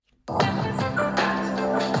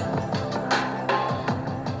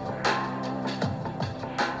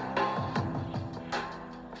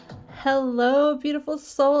Hello, beautiful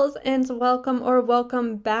souls, and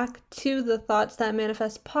welcome back to the Thoughts That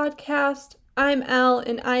Manifest podcast. I'm Elle,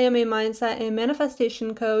 and I am a mindset and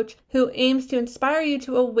manifestation coach who aims to inspire you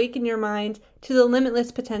to awaken your mind to the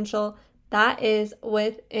limitless potential that is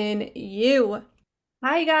within you.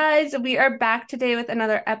 Hi, guys. We are back today with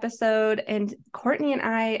another episode, and Courtney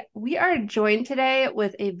and we are joined today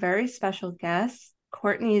with a very special guest,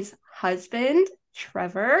 Courtney's husband,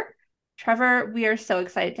 Trevor. Trevor, we are so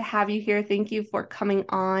excited to have you here. Thank you for coming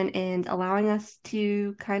on and allowing us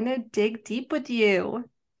to kind of dig deep with you.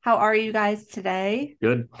 How are you guys today?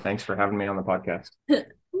 Good. Thanks for having me on the podcast.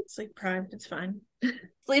 Sleep deprived. It's fine.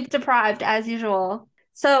 Sleep deprived as usual.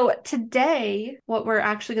 So today, what we're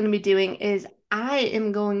actually going to be doing is I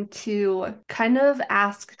am going to kind of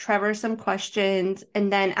ask Trevor some questions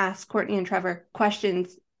and then ask Courtney and Trevor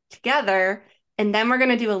questions together. And then we're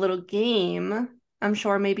going to do a little game. I'm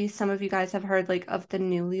sure maybe some of you guys have heard of the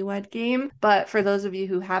newlywed game, but for those of you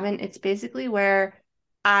who haven't, it's basically where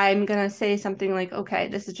I'm going to say something like, okay,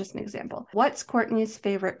 this is just an example. What's Courtney's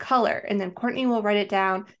favorite color? And then Courtney will write it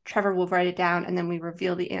down, Trevor will write it down, and then we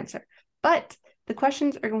reveal the answer. But the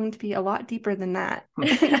questions are going to be a lot deeper than that.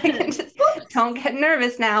 I can just don't get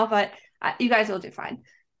nervous now, but you guys will do fine.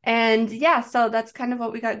 And yeah, so that's kind of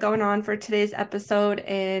what we got going on for today's episode.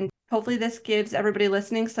 And hopefully this gives everybody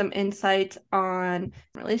listening some insight on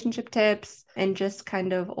relationship tips and just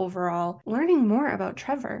kind of overall learning more about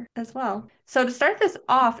Trevor as well. So to start this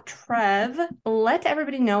off, Trev, let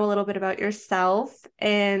everybody know a little bit about yourself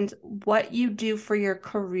and what you do for your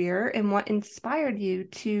career and what inspired you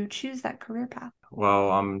to choose that career path. Well,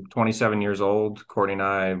 I'm 27 years old. Courtney and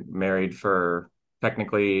I married for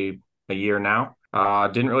technically a year now.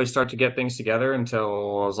 Didn't really start to get things together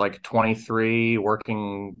until I was like 23,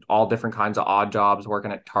 working all different kinds of odd jobs,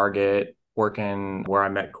 working at Target, working where I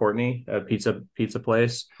met Courtney, a pizza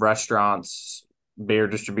place, restaurants, beer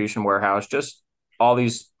distribution warehouse, just all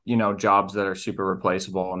these, jobs that are super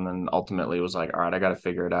replaceable. And then ultimately was like, all right, I got to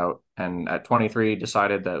figure it out. And at 23,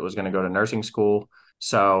 decided that I was going to go to nursing school.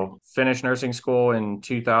 So finished nursing school in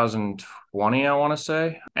 2020, I want to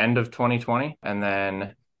say, end of 2020. And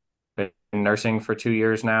then been nursing for 2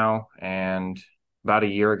 years now. And about a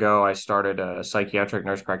year ago, I started a psychiatric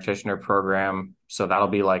nurse practitioner program. So that'll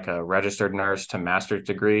be like a registered nurse to master's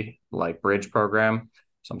degree, like bridge program.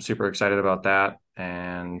 So I'm super excited about that.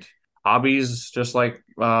 And hobbies, just like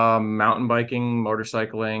mountain biking,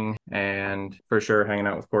 motorcycling, and for sure hanging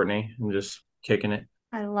out with Courtney and just kicking it.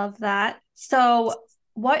 I love that. So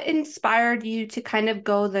what inspired you to kind of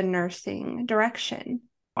go the nursing direction?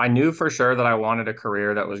 I knew for sure that I wanted a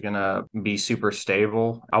career that was going to be super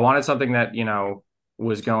stable. I wanted something that,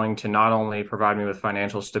 was going to not only provide me with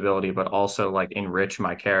financial stability, but also like enrich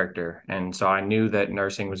my character. And so I knew that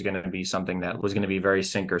nursing was going to be something that was going to be very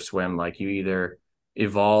sink or swim. Like you either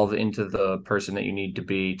evolve into the person that you need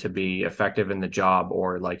to be effective in the job,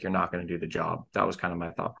 or like you're not going to do the job. That was kind of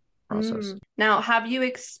my thought process. Now, have you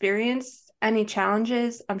experienced any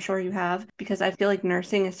challenges? I'm sure you have, because I feel like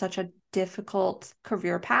nursing is such a difficult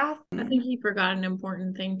career path. I think he forgot an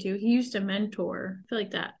important thing too. He used to mentor. I feel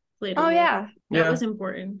like that played a Oh, role. yeah. That was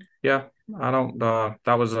important. Yeah. I don't,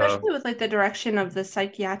 that was Especially with like the direction of the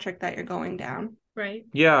psychiatric that you're going down. Right.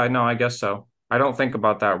 Yeah, I know. I guess so. I don't think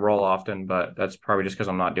about that role often, but that's probably just because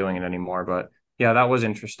I'm not doing it anymore. But yeah, that was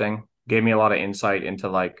interesting. Gave me a lot of insight into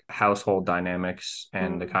like household dynamics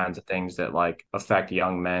and the kinds of things that like affect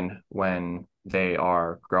young men when they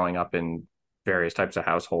are growing up in various types of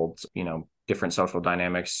households, different social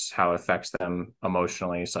dynamics, how it affects them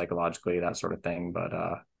emotionally, psychologically, that sort of thing.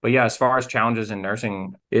 But yeah, as far as challenges in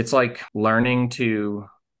nursing, it's like learning to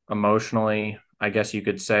emotionally, I guess you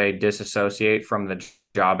could say, disassociate from the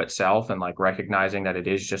job itself and like recognizing that it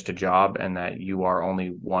is just a job and that you are only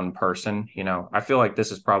one person. I feel like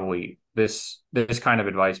this is probably this kind of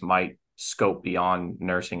advice might scope beyond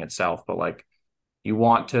nursing itself, but like you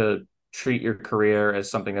want to treat your career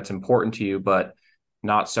as something that's important to you, but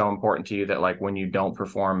not so important to you that like when you don't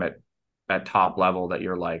perform at top level that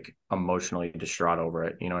you're like emotionally distraught over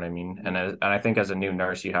it. You know what I mean? And I think as a new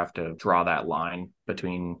nurse, you have to draw that line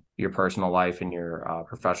between your personal life and your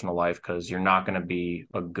professional life, because you're not going to be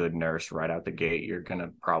a good nurse right out the gate. You're going to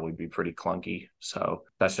probably be pretty clunky. So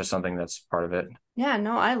that's just something that's part of it. Yeah,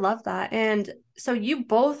 no, I love that. And so you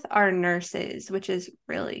both are nurses, which is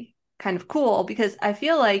really kind of cool because I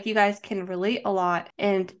feel like you guys can relate a lot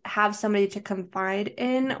and have somebody to confide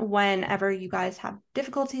in whenever you guys have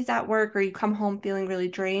difficulties at work or you come home feeling really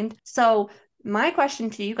drained. So My question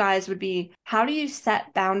to you guys would be, how do you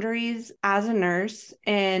set boundaries as a nurse?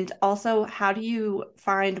 And also, how do you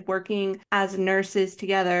find working as nurses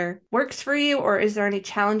together works for you? Or is there any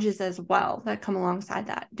challenges as well that come alongside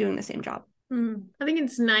that, doing the same job? I think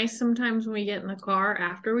it's nice sometimes when we get in the car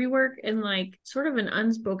after we work and like sort of an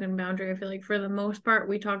unspoken boundary. I feel like for the most part,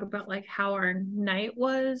 we talk about like how our night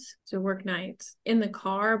was. So work nights in the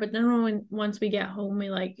car. But then once we get home, we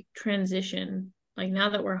like transition. Like now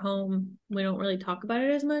that we're home, we don't really talk about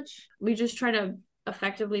it as much. We just try to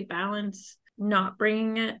effectively balance not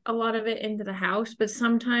bringing a lot of it into the house, but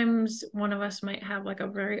sometimes one of us might have like a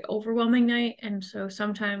very overwhelming night, and so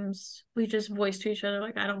sometimes we just voice to each other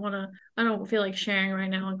like I don't feel like sharing right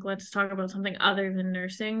now, like let's talk about something other than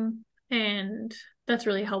nursing. And that's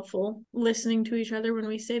really helpful, listening to each other when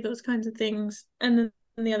we say those kinds of things. And then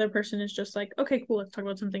the other person is just like, okay, cool, let's talk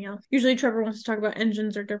about something else. Usually Trevor wants to talk about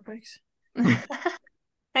engines or dirt bikes.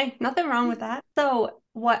 Hey, nothing wrong with that. So,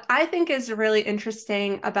 what I think is really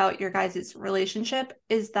interesting about your guys' relationship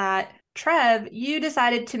is that, Trev, you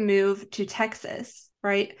decided to move to Texas,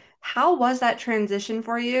 right? How was that transition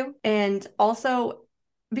for you? And also,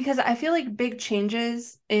 because I feel like big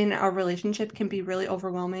changes in our relationship can be really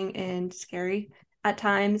overwhelming and scary at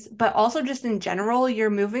times, but also just in general, you're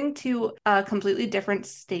moving to a completely different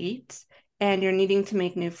state and you're needing to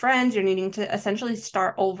make new friends, you're needing to essentially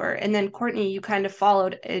start over. And then Courtney, you kind of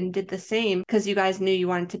followed and did the same because you guys knew you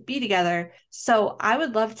wanted to be together. So I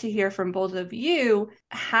would love to hear from both of you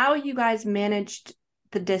how you guys managed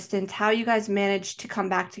the distance, how you guys managed to come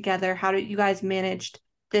back together, how did you guys managed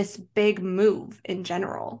this big move in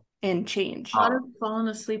general and change. A lot of falling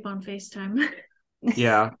asleep on FaceTime.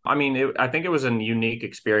 Yeah, I mean, I think it was a unique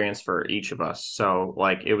experience for each of us. So,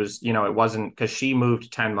 like, it was, it wasn't because she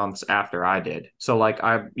moved 10 months after I did. So, like,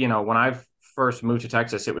 when I first moved to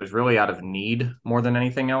Texas, it was really out of need more than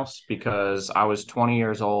anything else because I was 20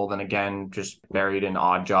 years old and again, just buried in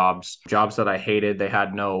odd jobs that I hated. They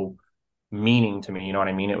had no meaning to me. You know what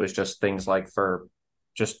I mean? It was just things like for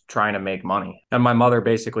just trying to make money. And my mother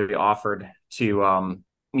basically offered to,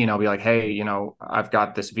 be like, hey, I've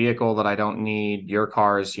got this vehicle that I don't need. Your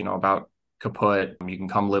car is, about kaput. You can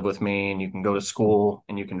come live with me and you can go to school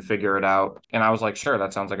and you can figure it out. And I was like, sure,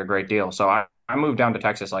 that sounds like a great deal. So I moved down to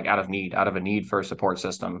Texas like out of a need for a support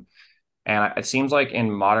system. And it seems like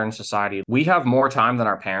in modern society, we have more time than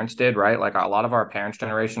our parents did, right? Like a lot of our parents'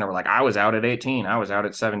 generation were like, I was out at 18, I was out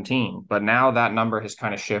at 17. But now that number has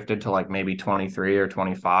kind of shifted to like maybe 23 or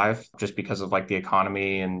 25, just because of like the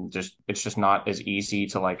economy and just it's just not as easy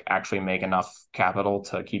to like actually make enough capital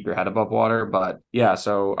to keep your head above water. But yeah,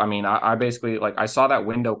 so I mean, I basically like I saw that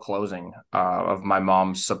window closing of my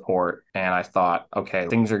mom's support, and I thought, okay,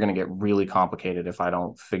 things are going to get really complicated if I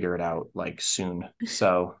don't figure it out like soon.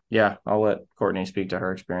 So yeah. I'll let Courtney speak to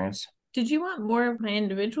her experience. Did you want more of my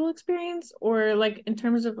individual experience or like in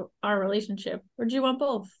terms of our relationship? Or do you want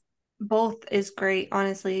both? Both is great,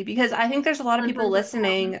 honestly, because I think there's a lot of people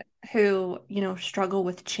listening who, struggle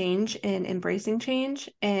with change and embracing change.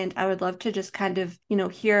 And I would love to just kind of,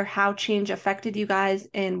 hear how change affected you guys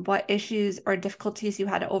and what issues or difficulties you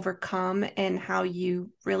had to overcome and how you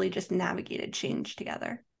really just navigated change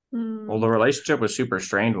together. Well, the relationship was super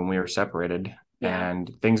strained when we were separated. Yeah.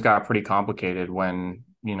 And things got pretty complicated when,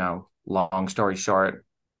 long story short,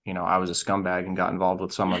 I was a scumbag and got involved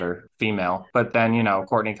with some other female. But then,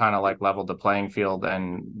 Courtney kind of like leveled the playing field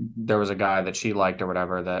and there was a guy that she liked or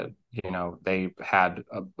whatever that, they had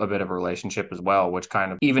a bit of a relationship as well, which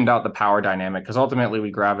kind of evened out the power dynamic because ultimately we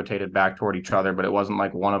gravitated back toward each other, but it wasn't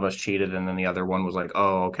like one of us cheated and then the other one was like,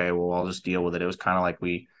 oh, okay, well, I'll just deal with it. It was kind of like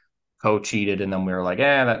we co-cheated and then we were like,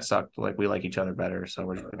 that sucked, like we like each other better, so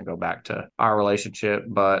we're just going to go back to our relationship.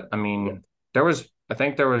 But I mean, we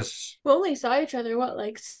only saw each other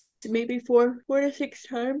like maybe four to six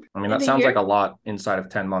times. I mean, that sounds like a lot inside of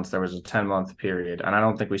 10 months. There was a 10-month period and I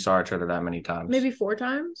don't think we saw each other that many times, maybe 4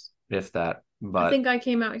 times if that. But I think I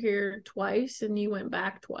came out here twice and you went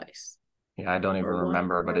back twice. Yeah, I don't even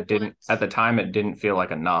remember, but it didn't at the time, it didn't feel like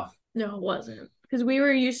enough. No, it wasn't, because we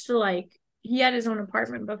were used to like he had his own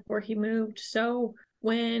apartment before he moved. So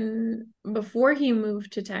before he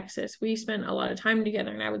moved to Texas, we spent a lot of time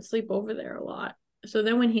together and I would sleep over there a lot. So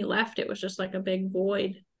then when he left, it was just like a big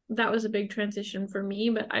void. That was a big transition for me,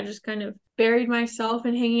 but I just kind of buried myself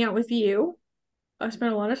in hanging out with you. I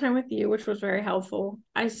spent a lot of time with you, which was very helpful.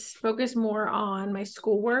 I focused more on my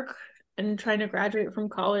schoolwork and trying to graduate from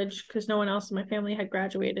college because no one else in my family had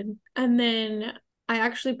graduated. And then I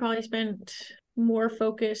actually probably spent more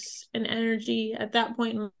focus and energy at that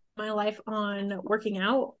point in my life on working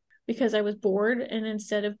out. because I was bored. And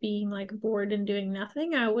instead of being like bored and doing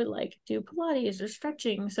nothing, I would like do Pilates or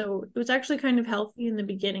stretching. So it was actually kind of healthy in the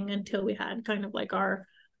beginning until we had kind of like our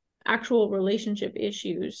actual relationship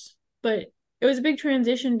issues. But it was a big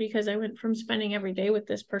transition because I went from spending every day with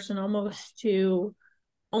this person almost to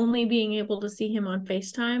only being able to see him on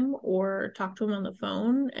FaceTime or talk to him on the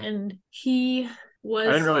phone. And he I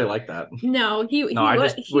didn't was really like that. no, No, I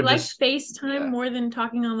just he would liked just FaceTime yeah. more than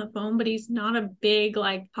talking on the phone, but he's not a big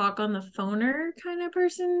like talk on the phoner kind of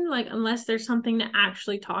person, like unless there's something to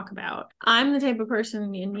actually talk about. I'm the type of person,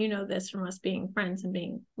 and you know this from us being friends and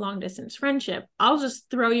being long distance friendship. I'll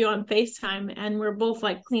just throw you on FaceTime and we're both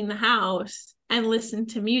like clean the house and listen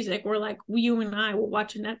to music. We're like, you and I will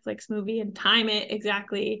watch a Netflix movie and time it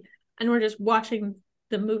exactly, and we're just watching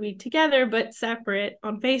the movie together but separate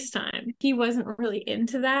on FaceTime. He wasn't really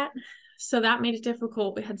into that. So that made it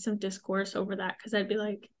difficult. We had some discourse over that because I'd be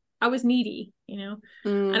like, I was needy, you know.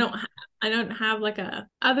 Mm. I don't have like a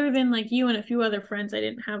other than like you and a few other friends, I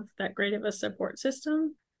didn't have that great of a support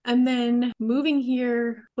system. And then moving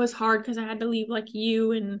here was hard because I had to leave like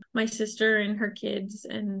you and my sister and her kids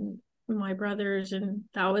and my brothers, and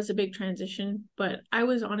that was a big transition. But I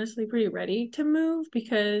was honestly pretty ready to move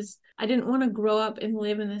because I didn't want to grow up and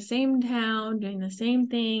live in the same town, doing the same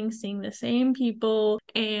thing, seeing the same people.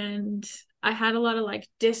 And I had a lot of like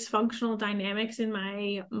dysfunctional dynamics in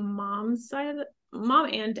my mom's side of the mom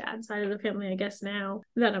and dad side of the family, I guess now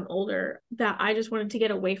that I'm older, that I just wanted to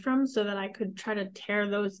get away from so that I could try to tear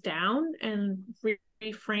those down and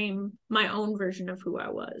reframe my own version of who I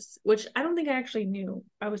was, which I don't think I actually knew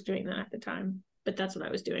I was doing that at the time, but that's what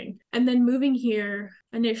I was doing. And then moving here,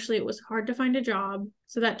 initially it was hard to find a job.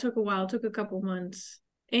 So that took a while, took a couple months.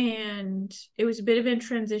 And it was a bit of a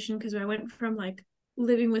transition because I went from like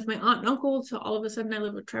living with my aunt and uncle to all of a sudden I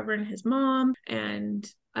live with Trevor and his mom. And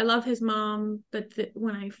I love his mom, but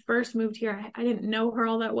when I first moved here, I didn't know her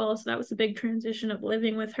all that well. So that was a big transition of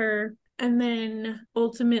living with her. And then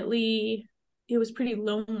ultimately, it was pretty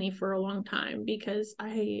lonely for a long time because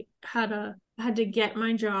I had to get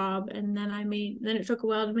my job, and then it took a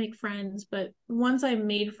while to make friends. But once I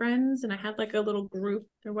made friends and I had like a little group,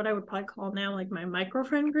 or what I would probably call now like my micro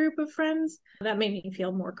friend group of friends, that made me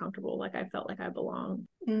feel more comfortable. Like I felt like I belonged.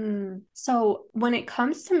 So when it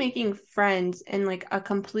comes to making friends in like a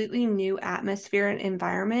completely new atmosphere and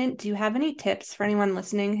environment, do you have any tips for anyone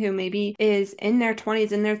listening who maybe is in their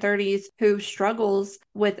 20s, in their 30s, who struggles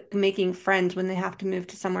with making friends when they have to move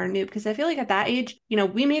to somewhere new? Because I feel like at that age,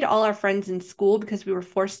 we made all our friends in school because we were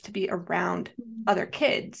forced to be around other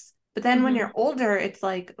kids. But then when you're older, it's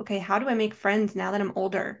like, okay, how do I make friends now that I'm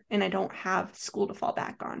older and I don't have school to fall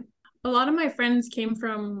back on? A lot of my friends came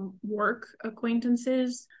from work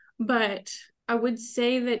acquaintances, but I would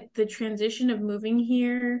say that the transition of moving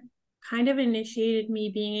here kind of initiated me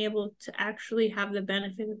being able to actually have the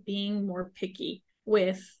benefit of being more picky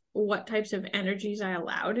with what types of energies I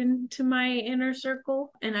allowed into my inner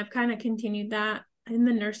circle. And I've kind of continued that. In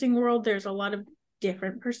the nursing world, there's a lot of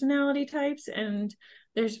different personality types, and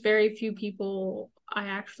there's very few people I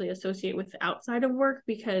actually associate with outside of work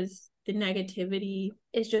because the negativity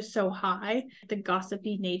is just so high. The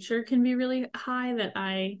gossipy nature can be really high that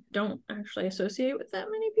I don't actually associate with that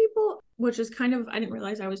many people, which is kind of, I didn't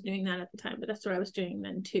realize I was doing that at the time, but that's what I was doing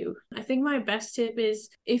then too. I think my best tip is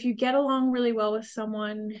if you get along really well with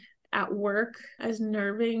someone at work, as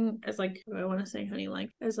nerving as like, I want to say honey, like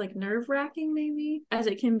as like nerve wracking maybe as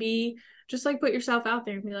it can be, just like put yourself out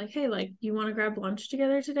there and be like, hey, like you want to grab lunch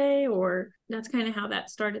together today? Or that's kind of how that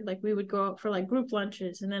started. Like we would go out for like group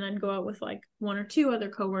lunches, and then I'd go out with like one or two other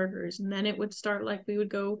coworkers, and then it would start like we would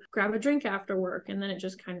go grab a drink after work, and then it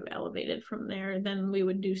just kind of elevated from there. And then we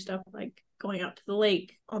would do stuff like going out to the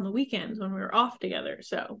lake on the weekends when we were off together.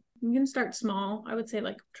 So you can start small. I would say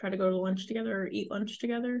like try to go to lunch together or eat lunch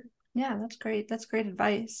together. Yeah, that's great. That's great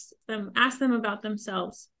advice. Ask them about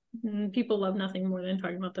themselves. People love nothing more than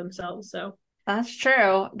talking about themselves. So that's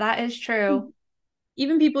true. That is true.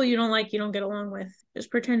 Even people you don't like, you don't get along with, just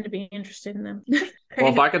pretend to be interested in them.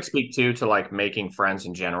 Well, if I could speak to like making friends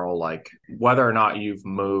in general, like whether or not you've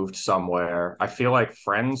moved somewhere, I feel like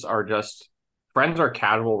friends are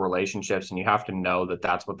casual relationships, and you have to know that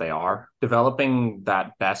that's what they are. Developing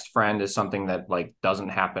that best friend is something that like doesn't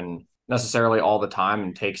happen necessarily all the time,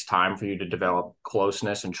 and takes time for you to develop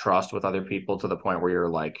closeness and trust with other people to the point where you're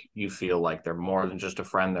like you feel like they're more than just a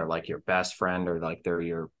friend. They're like your best friend, or like they're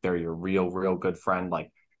your real good friend.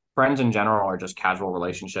 Like friends in general are just casual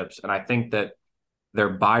relationships, and I think that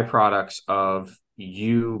they're byproducts of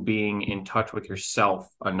you being in touch with yourself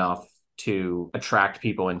enough to attract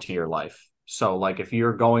people into your life. So like if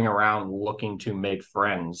you're going around looking to make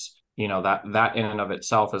friends, that in and of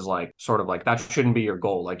itself is like sort of like that shouldn't be your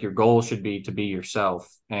goal. Like your goal should be to be yourself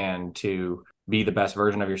and to be the best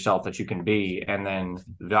version of yourself that you can be. And then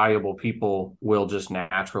valuable people will just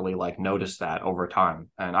naturally like notice that over time.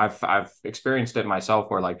 And I've experienced it myself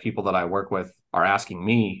where like people that I work with are asking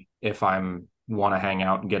me if I'm want to hang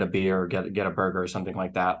out and get a beer or get a burger or something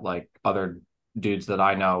like that, like other dudes that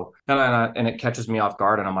I know, and it catches me off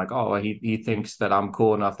guard, and I'm like, oh, he thinks that I'm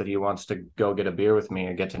cool enough that he wants to go get a beer with me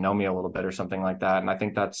and get to know me a little bit or something like that. And I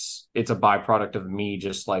think it's a byproduct of me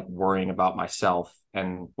just like worrying about myself.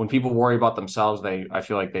 And when people worry about themselves, I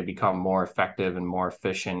feel like they become more effective and more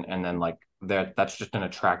efficient, and then like that's just an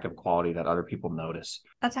attractive quality that other people notice.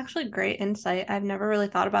 That's actually great insight. I've never really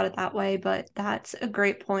thought about it that way, but that's a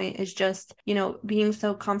great point, is just, being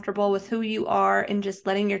so comfortable with who you are and just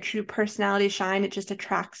letting your true personality shine. It just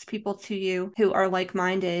attracts people to you who are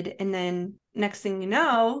like-minded. And then next thing you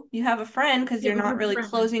know, you have a friend because you're not really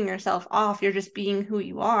closing yourself off. You're just being who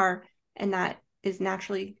you are. And that is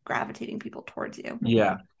naturally gravitating people towards you.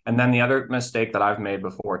 Yeah. And then the other mistake that I've made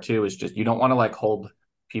before too is just you don't want to like hold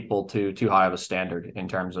people to too high of a standard in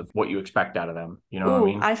terms of what you expect out of them. You know what I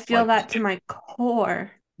mean? I feel that to my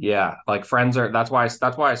core. Yeah, like that's why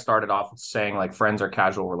I started off with saying like friends are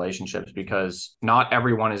casual relationships, because not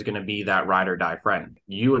everyone is going to be that ride or die friend.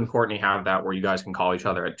 You and Courtney have that where you guys can call each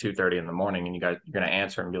other at 2:30 in the morning and you're going to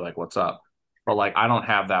answer and be like, "What's up?" But like I don't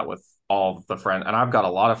have that with all of the friends, and I've got a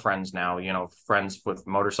lot of friends now, friends with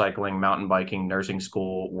motorcycling, mountain biking, nursing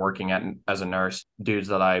school, working as a nurse, dudes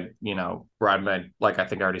that I ride my, like I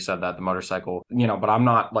think I already said that, the motorcycle, but I'm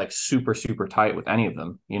not like super super tight with any of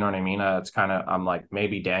them, you know what I mean? It's kind of, I'm like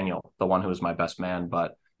maybe Daniel, the one who was my best man,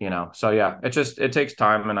 but so yeah, it takes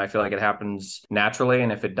time, and I feel like it happens naturally,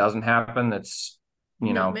 and if it doesn't happen, it's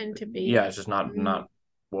not meant to be. Yeah, it's just not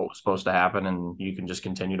what was supposed to happen, and you can just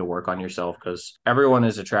continue to work on yourself, because everyone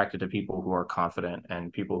is attracted to people who are confident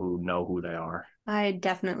and people who know who they are. I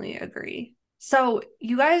definitely agree. So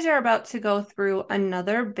you guys are about to go through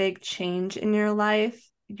another big change in your life.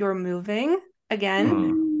 You're moving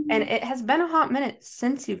again, and it has been a hot minute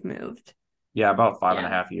since you've moved. Yeah, about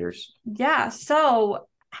 5.5 years. Yeah. So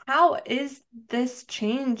how is this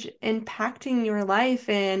change impacting your life,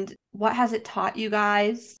 and what has it taught you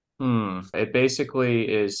guys? It basically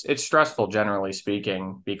it's stressful, generally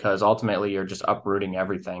speaking, because ultimately you're just uprooting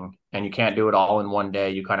everything, and you can't do it all in one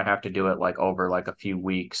day. You kind of have to do it like over like a few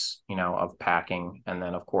weeks, of packing and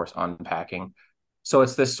then of course unpacking. So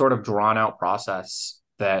it's this sort of drawn out process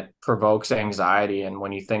that provokes anxiety. And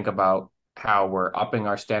when you think about how we're upping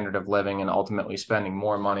our standard of living and ultimately spending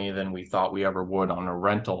more money than we thought we ever would on a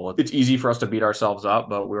rental, it's easy for us to beat ourselves up,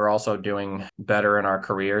 but we're also doing better in our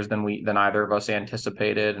careers than either of us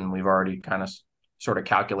anticipated, and we've already kind of sort of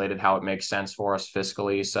calculated how it makes sense for us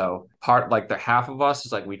fiscally. So like the half of us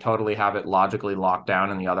is like we totally have it logically locked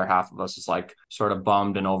down, and the other half of us is like sort of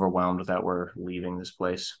bummed and overwhelmed that we're leaving this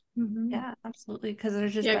place. Yeah, absolutely, because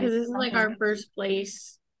there's just because it's like our first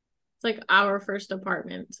place. It's like our first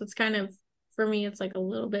apartment, so it's kind of, for me, it's like a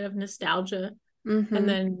little bit of nostalgia. And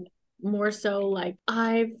then more so like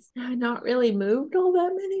I've not really moved all that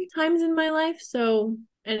many times in my life, so,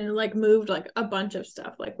 and like moved like a bunch of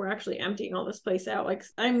stuff, like we're actually emptying all this place out. Like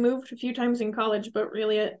I moved a few times in college, but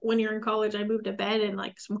really when you're in college, I moved a bed and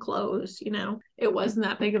like some clothes, it wasn't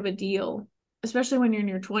that big of a deal, especially when you're in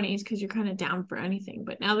your 20s, because you're kind of down for anything.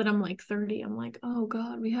 But now that I'm like 30, I'm like, oh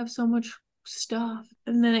god, we have so much stuff.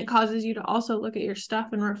 And then it causes you to also look at your stuff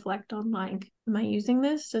and reflect on like, am I using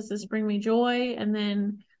this? Does this bring me joy? And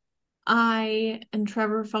then I and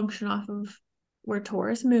Trevor function off of, we're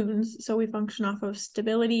Taurus moons, so we function off of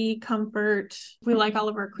stability, comfort. We like all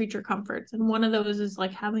of our creature comforts, and one of those is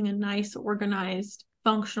like having a nice, organized,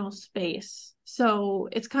 functional space. So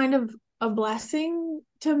it's kind of a blessing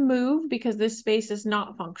to move, because this space is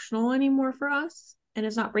not functional anymore for us, and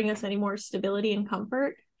it's not bringing us any more stability and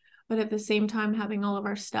comfort. But at the same time, having all of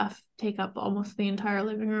our stuff take up almost the entire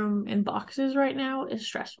living room in boxes right now is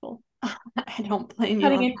stressful. I don't blame you.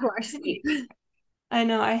 Cutting into our sleep. I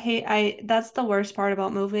know. That's the worst part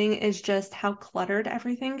about moving, is just how cluttered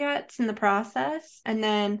everything gets in the process. And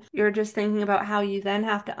then you're just thinking about how you then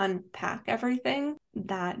have to unpack everything.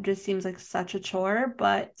 That just seems like such a chore,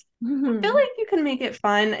 but I feel like you can make it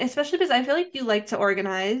fun, especially because I feel like you like to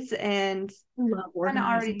organize, and kind of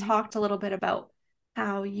already talked a little bit about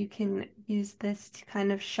how you can use this to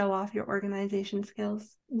kind of show off your organization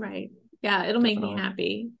skills. Right. Yeah, it'll make me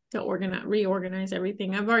happy to reorganize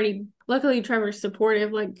everything. Luckily Trevor's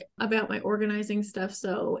supportive like about my organizing stuff.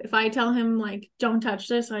 So if I tell him like, don't touch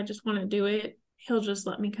this, I just want to do it, he'll just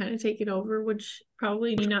let me kind of take it over, which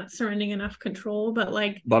probably me not surrendering enough control. But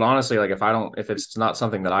like, But honestly, like if it's not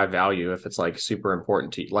something that I value, if it's like super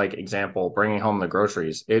important to, like example, bringing home the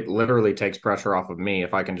groceries, it literally takes pressure off of me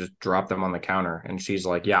if I can just drop them on the counter. And she's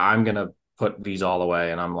like, yeah, I'm gonna put these all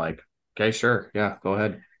away. And I'm like, okay, sure. Yeah, go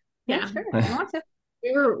ahead. Yeah, yeah. sure. If you want to.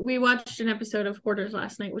 We watched an episode of Hoarders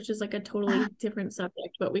last night, which is like a totally different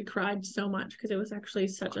subject, but we cried so much because it was actually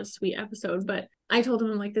such a sweet episode. But I told him,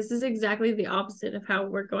 I'm like, this is exactly the opposite of how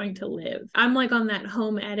we're going to live. I'm like on that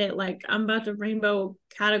home edit, like I'm about to rainbow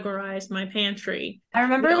categorize my pantry. I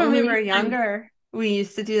remember The when we only were reason younger, we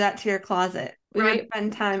used to do that to your closet. We would right,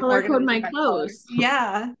 spend time color code organizing my by color. clothes.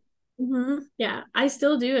 Yeah. Yeah, I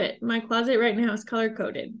still do it. My closet right now is color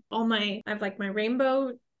coded. I have like my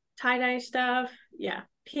rainbow tie-dye stuff. Yeah,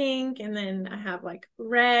 pink, and then I have like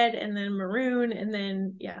red and then maroon, and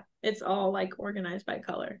then yeah, it's all like organized by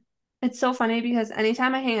color. It's so funny because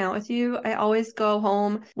anytime I hang out with you, I always go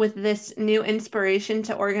home with this new inspiration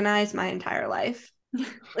to organize my entire life.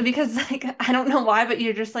 Because like I don't know why, but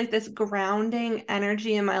you're just like this grounding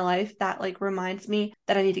energy in my life that like reminds me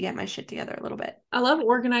that I need to get my shit together a little bit. I love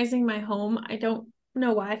organizing my home. I don't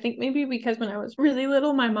know why. I think maybe because when I was really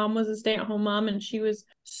little, my mom was a stay-at-home mom and she was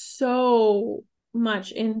so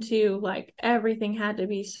much into like everything had to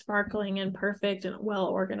be sparkling and perfect and well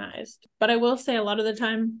organized. But I will say a lot of the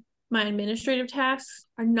time my administrative tasks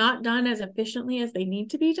are not done as efficiently as they need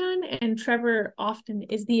to be done. And Trevor often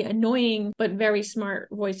is the annoying but very smart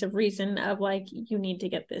voice of reason of like, you need to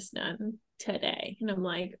get this done today. And I'm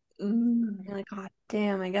like, You're like, God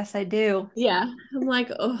damn, I guess I do. yeah. I'm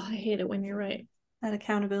like, oh, I hate it when you're right. That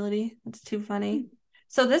accountability. It's too funny.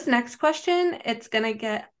 So this next question, it's gonna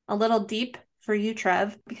get a little deep for you,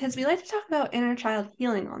 Trev, because we like to talk about inner child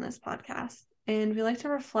healing on this podcast. And we like to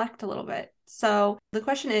reflect a little bit. So the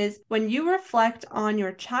question is, when you reflect on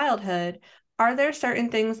your childhood, are there certain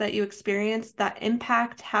things that you experience that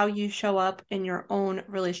impact how you show up in your own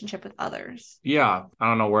relationship with others? Yeah, I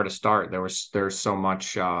don't know where to start. There's so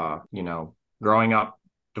much growing up,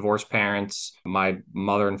 divorced parents. My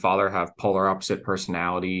mother and father have polar opposite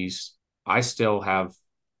personalities. I still have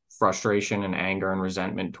frustration and anger and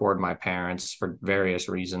resentment toward my parents for various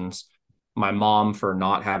reasons. My mom for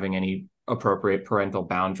not having any appropriate parental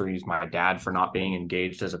boundaries, my dad for not being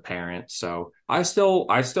engaged as a parent. So I still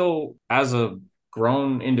as a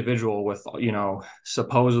grown individual with,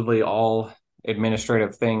 supposedly all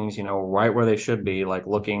administrative things, right where they should be, like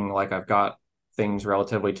looking like I've got things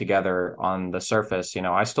relatively together on the surface,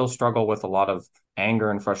 I still struggle with a lot of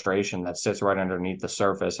anger and frustration that sits right underneath the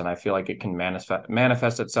surface. And I feel like it can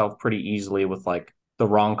manifest itself pretty easily with like the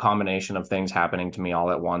wrong combination of things happening to me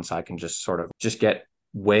all at once. I can just sort of just get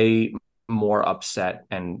way more upset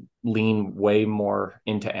and lean way more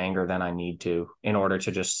into anger than I need to in order to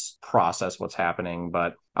just process what's happening.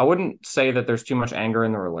 But I wouldn't say that there's too much anger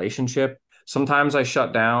in the relationship. Sometimes I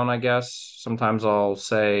shut down, I guess. Sometimes I'll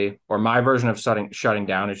say, or my version of shutting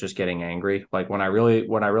down is just getting angry. Like when I really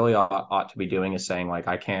ought to be doing is saying like,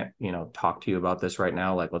 I can't, talk to you about this right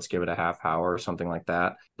now. Like, let's give it a half hour or something like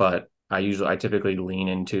that. But I typically lean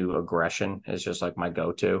into aggression is just like my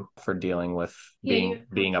go-to for dealing with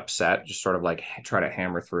being upset, just sort of like try to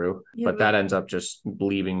hammer through. But that ends up just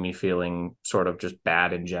leaving me feeling sort of just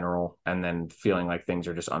bad in general and then feeling like things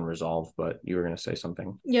are just unresolved. But you were going to say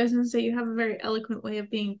something. Yeah, I was going to say you have a very eloquent way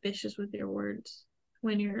of being vicious with your words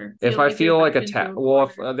when if I feel like attacked.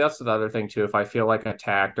 Well, that's the other thing too. If I feel like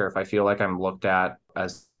attacked or if I feel like I'm looked at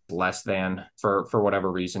as less than for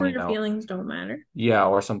whatever reason, or your feelings don't matter, yeah,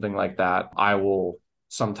 or something like that, I will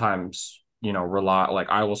sometimes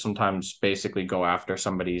I will sometimes basically go after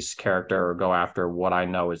somebody's character or go after what I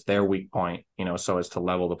know is their weak point, so as to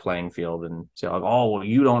level the playing field and say like, oh well,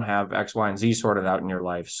 you don't have X, Y, and Z sorted out in your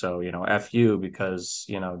life, so F you, because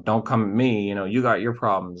don't come at me, you got your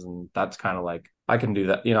problems. And that's kind of like I can do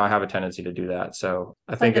that, I have a tendency to do that. So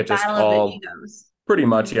I think it just all egos. Pretty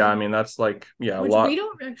much, yeah. I mean, that's like, yeah, which a lot. We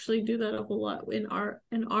don't actually do that a whole lot in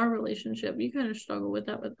our relationship. You kind of struggle with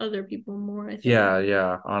that with other people more, I think.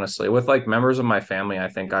 Yeah. Honestly, with like members of my family, I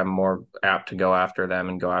think I'm more apt to go after them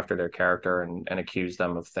and go after their character and accuse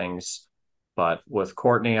them of things. But with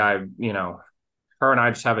Courtney, her and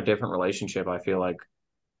I just have a different relationship. I feel like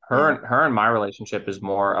her and my relationship is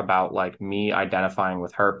more about like me identifying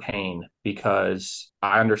with her pain because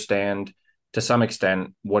I understand to some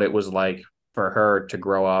extent what it was like for her to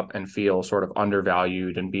grow up and feel sort of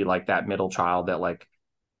undervalued and be like that middle child that like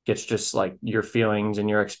gets just like your feelings and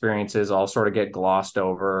your experiences all sort of get glossed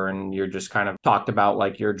over, and you're just kind of talked about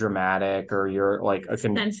like you're dramatic, or you're like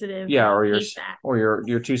sensitive. yeah, or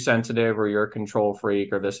you're too sensitive, or you're a control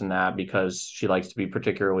freak, or this and that, because she likes to be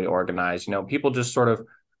particularly organized. People just sort of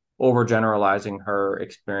overgeneralizing her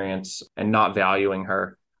experience and not valuing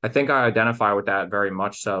her. I think I identify with that very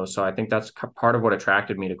much so. So I think that's part of what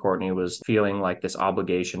attracted me to Courtney, was feeling like this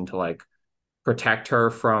obligation to like protect her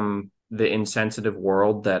from the insensitive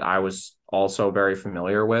world that I was also very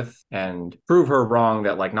familiar with, and prove her wrong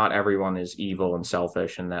that like not everyone is evil and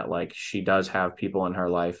selfish, and that like she does have people in her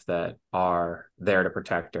life that are there to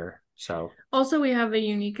protect her. So also, we have a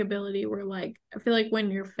unique ability where, like, I feel like when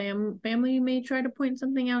your family may try to point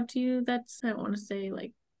something out to you, that's, I don't want to say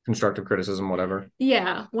like constructive criticism, whatever.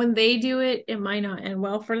 Yeah, when they do it, it might not end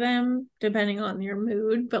well for them, depending on your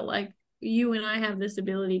mood. But like you and I have this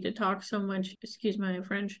ability to talk so much, excuse my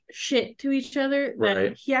French, shit to each other that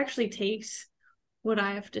Right. he actually takes what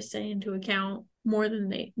I have to say into account more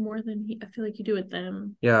than I feel like you do with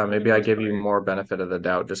them. Yeah, maybe I give you more benefit of the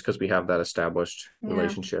doubt just because we have that established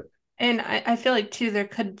relationship. And I feel like too, there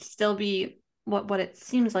could still be what it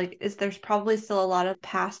seems like is there's probably still a lot of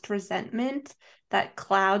past resentment that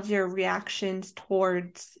clouds your reactions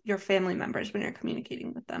towards your family members when you're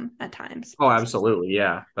communicating with them at times. Oh, absolutely.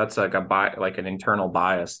 Yeah. That's like like an internal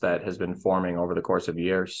bias that has been forming over the course of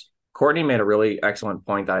years. Courtney made a really excellent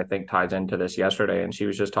point that I think ties into this yesterday. And she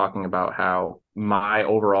was just talking about how my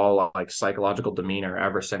overall like psychological demeanor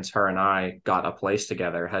ever since her and I got a place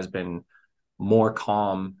together has been more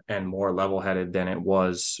calm and more level-headed than it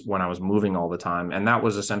was when I was moving all the time. And that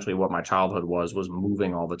was essentially what my childhood was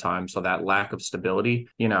moving all the time. So that lack of stability,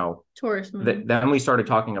 Taurus moon. Then we started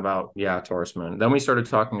talking about, Taurus moon. Then we started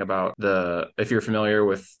talking about if you're familiar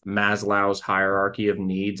with Maslow's hierarchy of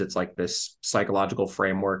needs, it's like this psychological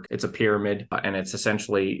framework. It's a pyramid, and it's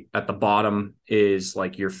essentially at the bottom is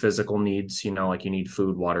like your physical needs, like you need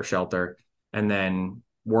food, water, shelter. And then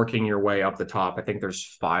working your way up the top, I think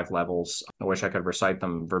there's 5 levels. I wish I could recite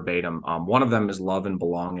them verbatim. One of them is love and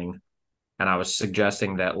belonging. And I was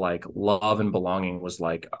suggesting that like love and belonging was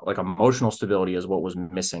like emotional stability is what was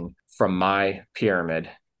missing from my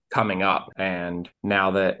pyramid coming up. And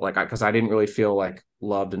now that because I didn't really feel like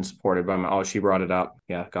loved and supported by she brought it up.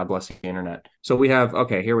 Yeah, God bless the internet. So we have,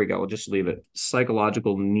 okay, here we go. We'll just leave it.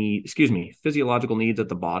 Physiological needs at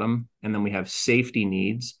the bottom. And then we have safety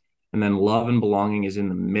needs. And then love and belonging is in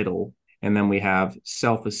the middle. And then we have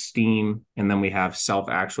self-esteem, and then we have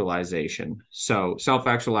self-actualization. So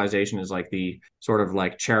self-actualization is like the sort of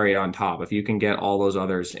like cherry on top. If you can get all those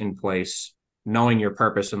others in place, knowing your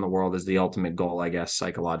purpose in the world is the ultimate goal, I guess,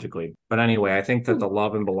 psychologically. But anyway, I think that the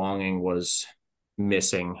love and belonging was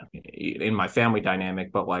missing in my family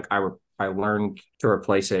dynamic, but like I learned to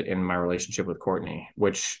replace it in my relationship with Courtney,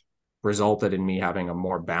 which resulted in me having a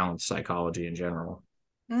more balanced psychology in general.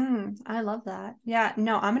 I love that. Yeah,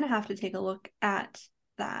 no, I'm gonna have to take a look at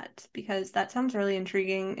that because that sounds really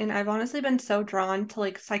intriguing. And I've honestly been so drawn to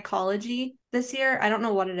like psychology this year. I don't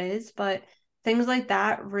know what it is, but things like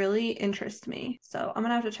that really interest me. So I'm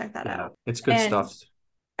gonna have to check that out. It's good stuff.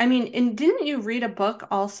 I mean, and didn't you read a book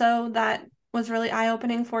also that was really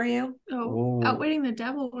eye-opening for you? Oh, Outwitting the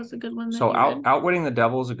Devil was a good one. So Outwitting the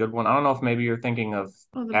Devil is a good one. I don't know if maybe you're thinking of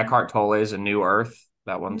Eckhart Tolle's A New Earth.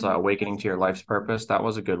 That one's Awakening to Your Life's Purpose. That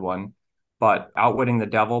was a good one. But Outwitting the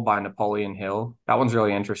Devil by Napoleon Hill, that one's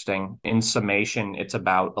really interesting. In summation, it's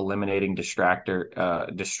about eliminating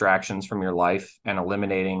distractions from your life and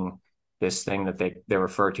eliminating this thing that they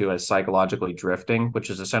refer to as psychologically drifting, which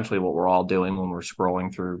is essentially what we're all doing when we're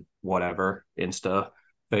scrolling through whatever, Insta,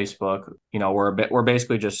 Facebook. We're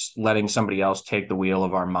basically just letting somebody else take the wheel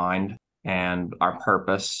of our mind and our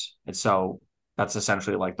purpose. And so that's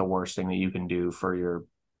essentially like the worst thing that you can do for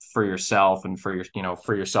yourself and for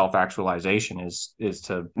your self-actualization is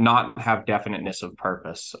to not have definiteness of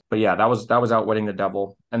purpose. But yeah, that was Outwitting the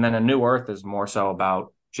Devil. And then A New Earth is more so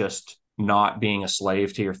about just not being a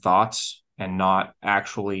slave to your thoughts and not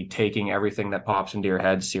actually taking everything that pops into your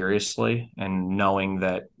head seriously, and knowing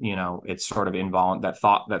that, it's sort of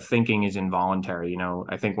that thinking is involuntary.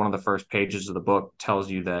 I think one of the first pages of the book tells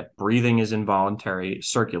you that breathing is involuntary,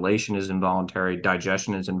 circulation is involuntary,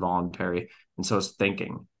 digestion is involuntary, and so is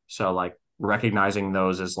thinking. So like recognizing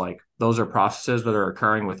those as like, those are processes that are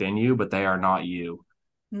occurring within you, but they are not you.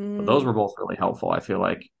 But those were both really helpful, I feel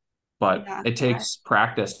like. But it takes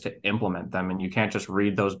practice to implement them, and you can't just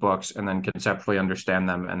read those books and then conceptually understand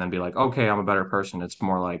them and then be like, okay, I'm a better person. It's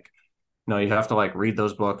more like, no, you have to like read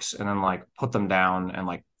those books and then like put them down and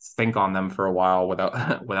like think on them for a while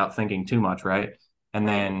without without thinking too much, right? And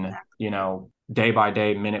then, day by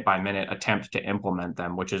day, minute by minute attempt to implement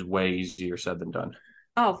them, which is way easier said than done.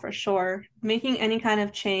 Oh, for sure. Making any kind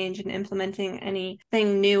of change and implementing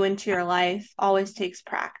anything new into your life always takes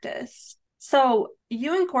practice. So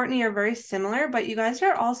you and Courtney are very similar, but you guys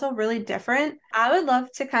are also really different. I would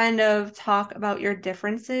love to kind of talk about your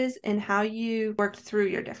differences and how you worked through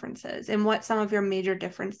your differences and what some of your major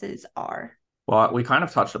differences are. Well, we kind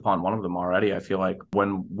of touched upon one of them already. I feel like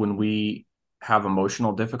when we have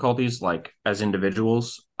emotional difficulties, like as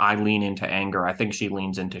individuals, I lean into anger. I think she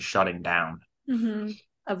leans into shutting down. Mm-hmm.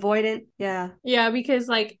 Avoidant, yeah. Yeah, because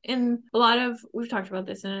like in a lot of, we've talked about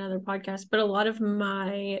this in another podcast, but a lot of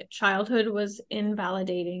my childhood was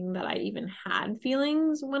invalidating that I even had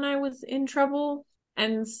feelings when I was in trouble.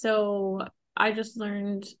 And so I just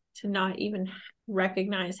learned to not even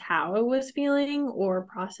recognize how I was feeling or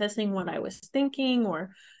processing what I was thinking,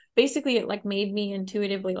 or basically it like made me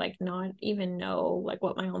intuitively like not even know like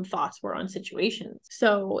what my own thoughts were on situations.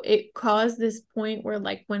 So it caused this point where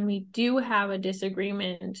like when we do have a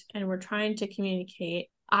disagreement and we're trying to communicate,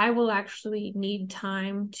 I will actually need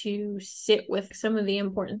time to sit with some of the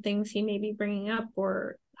important things he may be bringing up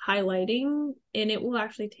or highlighting, and it will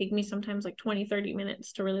actually take me sometimes like 20-30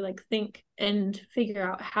 minutes to really like think and figure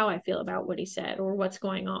out how I feel about what he said or what's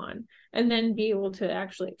going on, and then be able to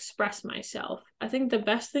actually express myself. I think the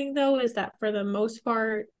best thing though is that for the most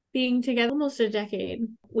part, being together almost a decade,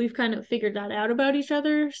 we've kind of figured that out about each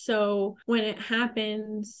other. So when it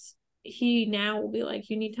happens, he now will be like,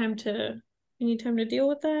 you need time to deal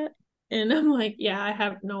with that. And I'm like, yeah, I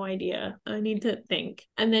have no idea. I need to think.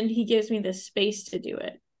 And then he gives me the space to do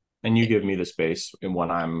it. And you give me the space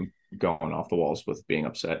when I'm going off the walls with being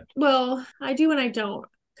upset. Well, I do and I don't.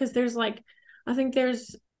 Because there's like, I think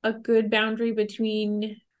there's a good boundary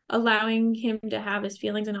between allowing him to have his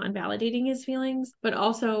feelings and not invalidating his feelings. But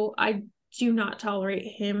also, I do not tolerate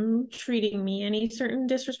him treating me any certain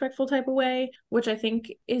disrespectful type of way, which I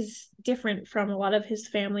think is different from a lot of his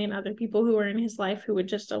family and other people who were in his life who would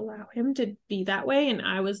just allow him to be that way. And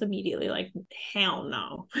I was immediately like, hell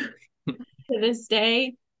no. To this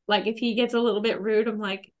day, like if he gets a little bit rude, I'm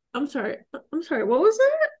like, I'm sorry, what was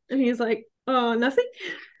that? And he's like, oh, nothing.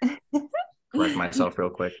 Correct myself real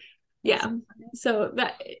quick. Yeah. So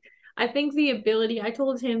that, I think the ability, I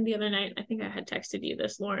told him the other night, I think I had texted you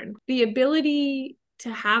this, Lauren, the ability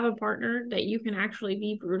to have a partner that you can actually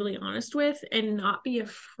be brutally honest with and not be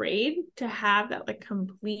afraid to have that like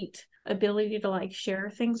complete ability to like share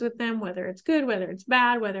things with them, whether it's good, whether it's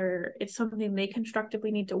bad, whether it's something they constructively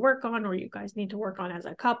need to work on or you guys need to work on as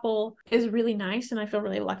a couple, is really nice. And I feel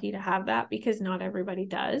really lucky to have that because not everybody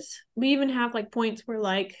does. We even have like points where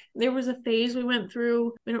like there was a phase we went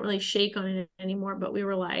through, we don't really shake on it anymore, but we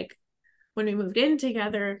were like, when we moved in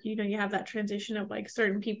together, you know, you have that transition of like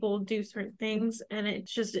certain people do certain things and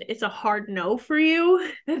it's a hard no for you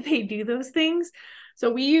that they do those things. So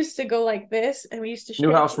we used to go like this and we used to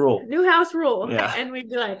New house rule. Yeah. And we'd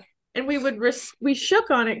be like, and we shook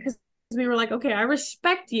on it because we were like, okay, I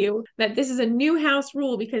respect you that this is a new house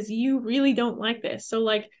rule because you really don't like this. So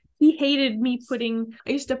like he hated me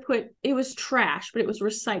I used to put, it was trash, but it was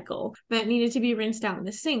recycle that needed to be rinsed out in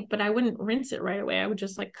the sink, but I wouldn't rinse it right away. I would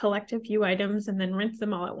just like collect a few items and then rinse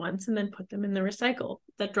them all at once and then put them in the recycle.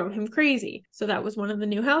 That drove him crazy. So that was one of the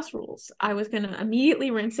new house rules. I was going to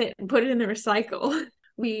immediately rinse it and put it in the recycle.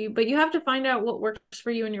 But you have to find out what works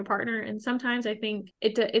for you and your partner. And sometimes I think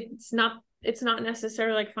it's not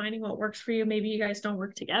necessarily like finding what works for you. Maybe you guys don't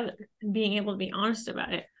work together and being able to be honest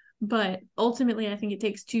about it. But ultimately, I think it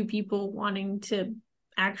takes two people wanting to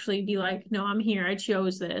actually be like, no, I'm here. I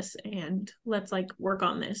chose this and let's like work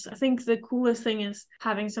on this. I think the coolest thing is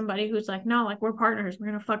having somebody who's like, no, like we're partners. We're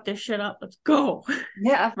going to fuck this shit up. Let's go.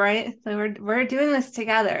 Yeah, right. So we're doing this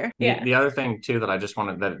together. Yeah. The other thing too that I just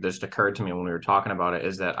wanted, that just occurred to me when we were talking about it,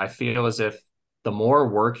 is that I feel as if the more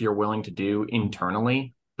work you're willing to do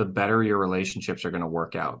internally, the better your relationships are going to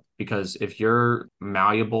work out. Because if you're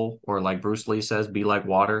malleable, or like Bruce Lee says, be like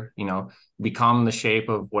water, you know, become the shape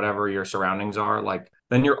of whatever your surroundings are, like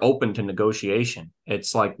then you're open to negotiation.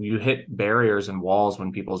 It's like you hit barriers and walls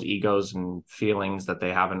when people's egos and feelings that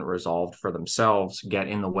they haven't resolved for themselves get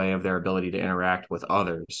in the way of their ability to interact with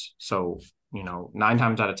others. So, you know, 9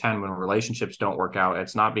 times out of 10, when relationships don't work out,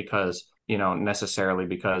 it's not because, you know, necessarily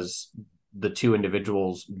because the two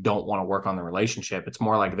individuals don't want to work on the relationship. It's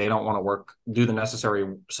more like they don't want to do the necessary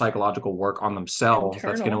psychological work on themselves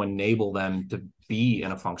that's going to enable them to be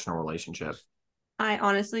in a functional relationship. I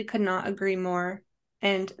honestly could not agree more.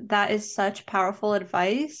 And that is such powerful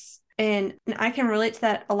advice. And I can relate to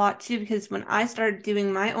that a lot too, because when I started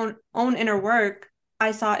doing my own inner work,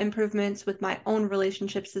 I saw improvements with my own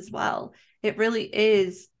relationships as well. it really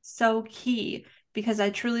is so key, because I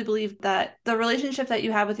truly believe that the relationship that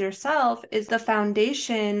you have with yourself is the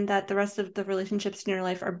foundation that the rest of the relationships in your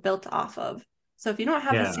life are built off of. So if you don't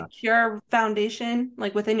have a Yeah. secure foundation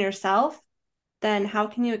like within yourself, then how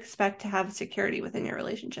can you expect to have security within your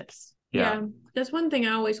relationships? Yeah, that's one thing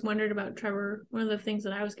I always wondered about Trevor. One of the things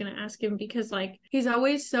that I was going to ask him, because like he's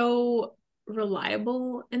always so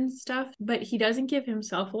reliable and stuff, but he doesn't give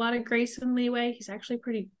himself a lot of grace and leeway. He's actually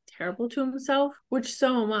pretty terrible to himself, which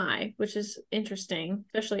so am I, which is interesting,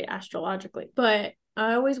 especially astrologically. But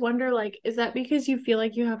I always wonder, like, is that because you feel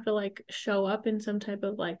like you have to like show up in some type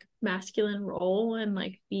of like masculine role and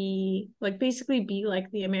like be like basically be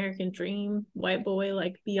like the American dream white boy,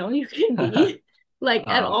 like be all you can be like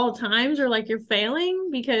at all times, or like you're failing?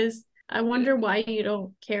 Because I wonder why you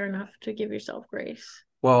don't care enough to give yourself grace.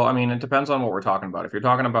 Well, I mean, it depends on what we're talking about. If you're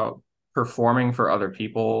talking about performing for other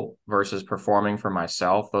people versus performing for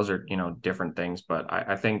myself, those are, different things. But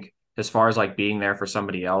I think as far as like being there for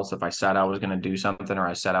somebody else, if I said I was going to do something or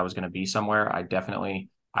I said I was going to be somewhere,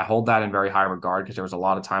 I hold that in very high regard, because there was a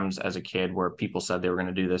lot of times as a kid where people said they were going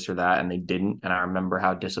to do this or that and they didn't. And I remember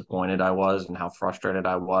how disappointed I was and how frustrated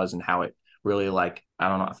I was, and how it really, like, I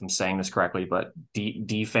don't know if I'm saying this correctly, but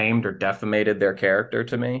defamed or defamated their character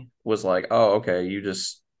to me. Was like, oh, okay, you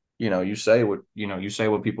just, you say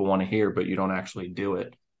what people want to hear, but you don't actually do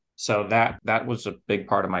it. So that was a big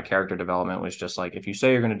part of my character development, was just like, if you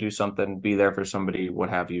say you're going to do something, be there for somebody, what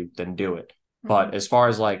have you, then do it. But as far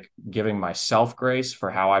as like giving myself grace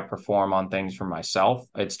for how I perform on things for myself,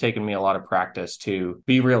 it's taken me a lot of practice to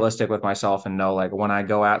be realistic with myself and know, like, when I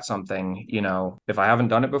go at something, if I haven't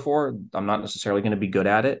done it before, I'm not necessarily going to be good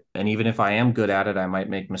at it. And even if I am good at it, I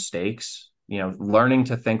might make mistakes. Learning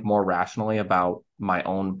to think more rationally about my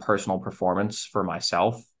own personal performance for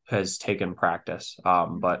myself has taken practice.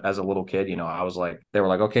 But as a little kid, I was like, they were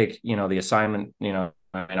like, okay, the assignment,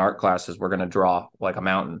 in art classes, we're going to draw like a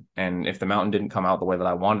mountain. And if the mountain didn't come out the way that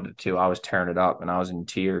I wanted it to, I was tearing it up and I was in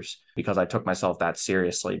tears because I took myself that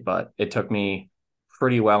seriously. But it took me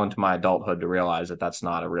pretty well into my adulthood to realize that that's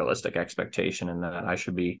not a realistic expectation, and that I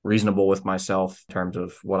should be reasonable with myself in terms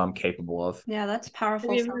of what I'm capable of. Yeah, that's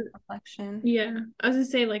powerful self-reflection. Yeah. I was going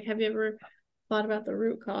to say, like, have you ever thought about the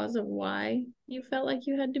root cause of why you felt like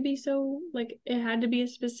you had to be so, like, it had to be a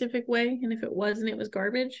specific way, and if it wasn't, it was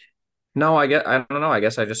garbage? No, I don't know. I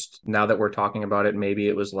guess I just, now that we're talking about it, maybe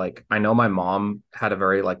it was like, I know my mom had a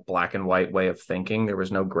very like black and white way of thinking. There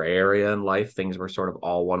was no gray area in life. Things were sort of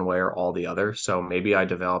all one way or all the other. So maybe I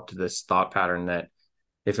developed this thought pattern that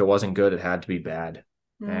if it wasn't good, it had to be bad.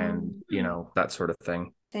 And, that sort of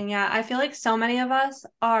thing. Yeah, I feel like so many of us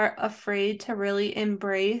are afraid to really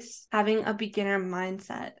embrace having a beginner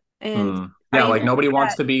mindset. And yeah, I like even nobody see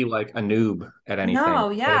wants that. to be like a noob at anything. No,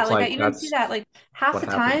 But yeah, it's like I like, even see that's that like half what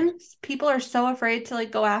the happens. time people are so afraid to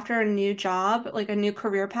like go after a new job, like a new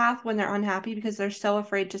career path when they're unhappy, because they're so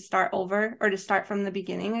afraid to start over or to start from the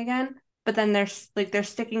beginning again. But then they're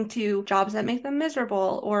sticking to jobs that make them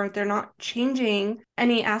miserable, or they're not changing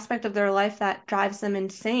any aspect of their life that drives them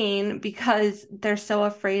insane because they're so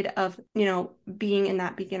afraid of, being in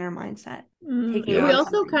that beginner mindset. Taking We on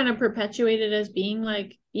also something. kind of perpetuate it as being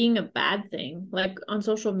a bad thing, like on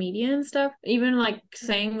social media and stuff. Even like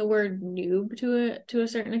saying the word noob to a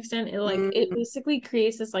certain extent, it basically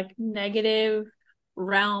creates this like negative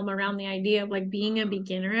realm around the idea of like being a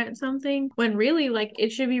beginner at something, when really like it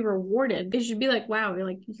should be rewarded. It should be like, wow,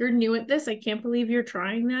 you're new at this. I can't believe you're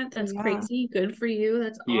trying that. That's crazy. Good for you.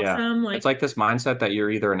 That's Yeah. awesome. It's like this mindset that you're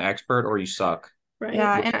either an expert or you suck, Right.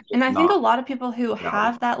 Yeah, which and is and just I think a not lot of people who reality.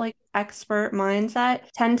 have that like expert mindset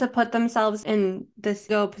tend to put themselves in this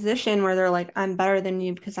ego position where they're like, I'm better than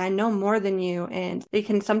you because I know more than you. And they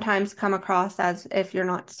can sometimes come across as if you're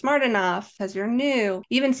not smart enough because you're new.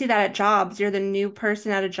 You even see that at jobs. You're the new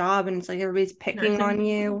person at a job and it's like everybody's picking on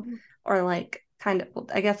you, or like kind of,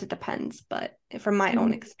 I guess it depends, but from my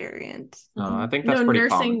own experience. I think that's No, pretty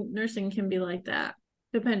common. nursing can be like that,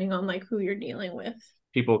 depending on like who you're dealing with.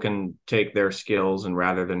 People can take their skills, and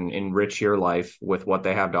rather than enrich your life with what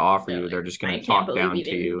they have to offer you, they're just going I to can't talk believe down you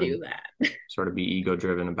to didn't you do and that. sort of be ego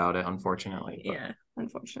driven about it, unfortunately. But Yeah.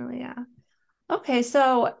 Unfortunately, yeah. Okay,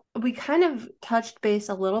 so we kind of touched base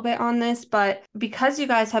a little bit on this, but because you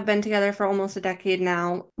guys have been together for almost a decade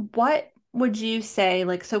now, what would you say,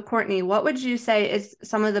 like, so Courtney, what would you say is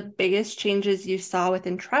some of the biggest changes you saw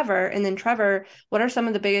within Trevor? And then Trevor, what are some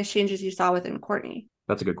of the biggest changes you saw within Courtney?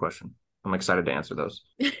 that's a good question. I'm excited to answer those.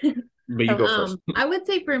 But you So, go first. I would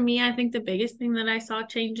say for me, I think the biggest thing that I saw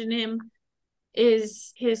change in him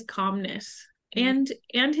is his calmness. and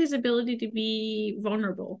his ability to be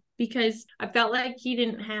vulnerable, because I felt like he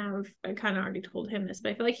didn't have, I kind of already told him this,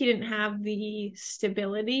 but I feel like he didn't have the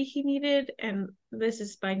stability he needed. And this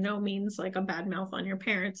is by no means like a bad mouth on your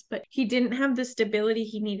parents, but he didn't have the stability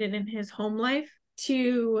he needed in his home life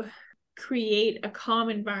to create a calm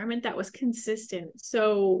environment that was consistent.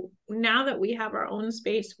 So now that we have our own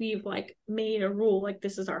space, we've like made a rule, like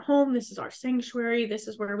this is our home, this is our sanctuary, this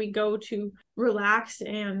is where we go to relax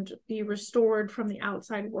and be restored from the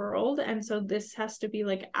outside world. And so this has to be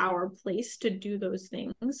like our place to do those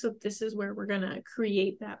things. So this is where we're going to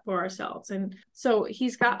create that for ourselves. And so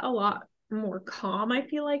he's got a lot more calm. I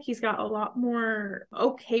feel like he's got a lot more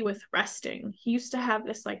okay with resting. He used to have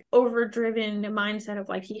this like overdriven mindset of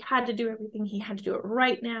like he had to do everything, he had to do it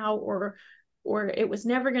right now, or it was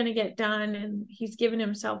never going to get done. And he's given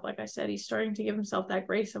himself, like I said, he's starting to give himself that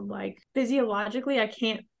grace of like, physiologically I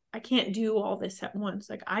can't do all this at once.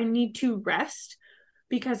 Like I need to rest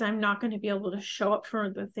because I'm not going to be able to show up for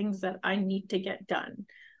the things that I need to get done,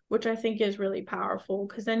 which I think is really powerful,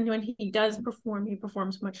 because then when he does perform, he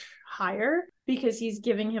performs much higher because he's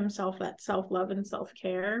giving himself that self-love and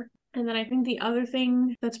self-care. And then I think the other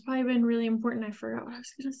thing that's probably been really important, I forgot what I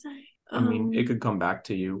was going to say. I mean, it could come back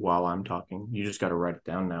to you while I'm talking. You just got to write it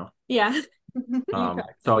down now. Yeah.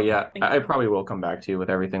 So yeah, I probably will come back to you with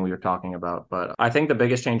everything we were talking about. But I think the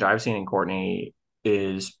biggest change I've seen in Courtney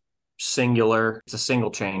is singular. It's a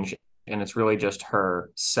single change. And it's really just her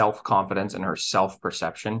self-confidence and her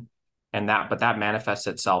self-perception. But that manifests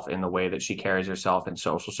itself in the way that she carries herself in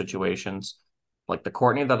social situations. Like the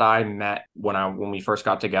Courtney that I met when we first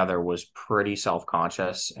got together was pretty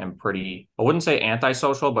self-conscious and pretty, I wouldn't say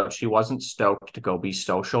antisocial, but she wasn't stoked to go be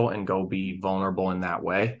social and go be vulnerable in that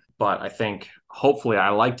way. But I think, hopefully, I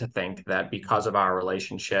like to think that because of our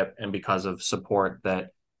relationship and because of support that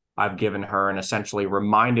I've given her and essentially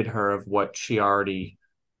reminded her of what she already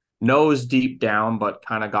knows deep down, but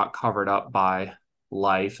kind of got covered up by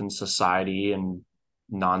life and society and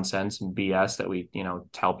nonsense and BS that we,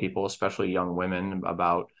 tell people, especially young women,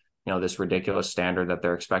 about, this ridiculous standard that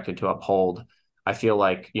they're expected to uphold. I feel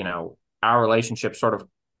like, our relationship sort of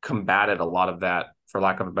combated a lot of that, for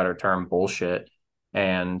lack of a better term, bullshit,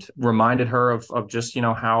 and reminded her of just,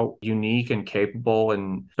 how unique and capable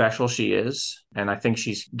and special she is. And I think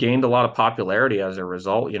she's gained a lot of popularity as a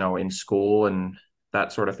result, in school and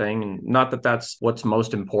that sort of thing. And not that that's what's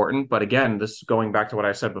most important, but again, this going back to what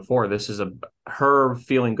I said before, this is her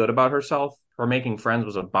feeling good about herself. Her making friends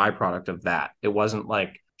was a byproduct of that. It wasn't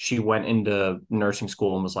like she went into nursing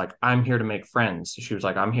school and was like, I'm here to make friends. She was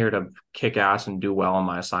like, I'm here to kick ass and do well on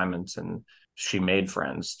my assignments. And she made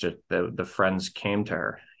friends. Just the friends came to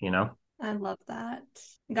her, I love that.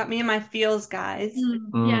 You got me in my feels, guys.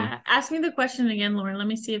 Yeah. Ask me the question again, Lauren. Let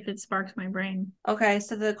me see if it sparks my brain. Okay,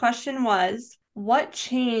 so the question was, what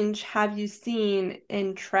change have you seen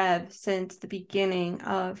in Trev since the beginning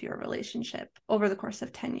of your relationship over the course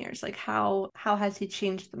of 10 years? Like how has he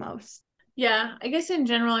changed the most? Yeah, I guess in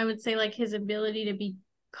general, I would say like his ability to be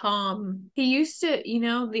calm. He used to,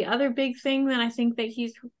 the other big thing that I think that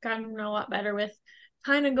he's gotten a lot better with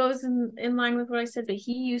kind of goes in line with what I said, that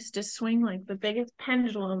he used to swing like the biggest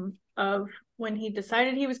pendulum of when he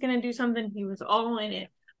decided he was going to do something, he was all in it.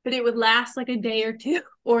 But it would last like a day or two,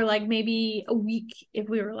 or like maybe a week if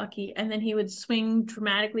we were lucky. And then he would swing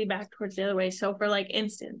dramatically back towards the other way. So for like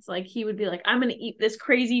instance, like he would be like, I'm going to eat this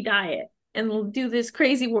crazy diet and we'll do this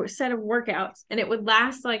crazy set of workouts. And it would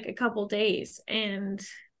last like a couple days. And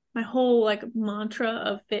my whole like mantra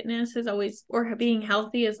of fitness is always, or being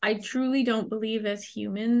healthy, is I truly don't believe as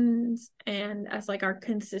humans and as like our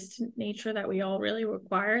consistent nature that we all really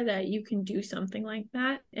require, that you can do something like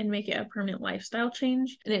that and make it a permanent lifestyle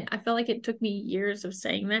change. And I felt like it took me years of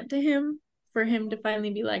saying that to him for him to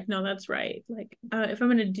finally be like, no, that's right. Like if I'm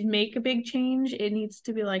going to make a big change, it needs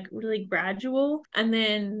to be like really gradual. And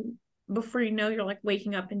then before you know, you're like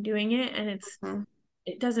waking up and doing it. And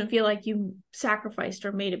it doesn't feel like you sacrificed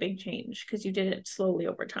or made a big change because you did it slowly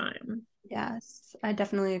over time. Yes, I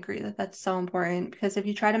definitely agree that that's so important, because if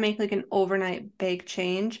you try to make like an overnight big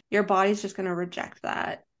change, your body's just going to reject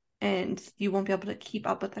that and you won't be able to keep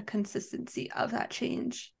up with the consistency of that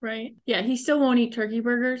change. Right. Yeah, he still won't eat turkey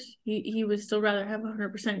burgers. He would still rather have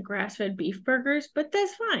 100% grass-fed beef burgers, but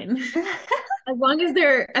that's fine. As long as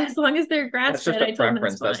they're grass-fed, that's just a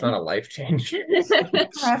preference. That's not a life change.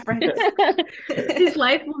 Preference. His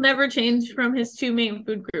life will never change from his two main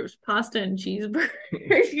food groups, pasta and cheeseburgers.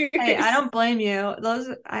 Hey, I don't blame you.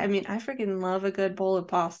 I freaking love a good bowl of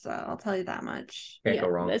pasta. I'll tell you that much. Can't go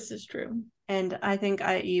wrong. This is true. And I think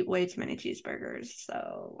I eat way too many cheeseburgers.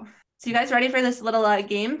 So you guys ready for this little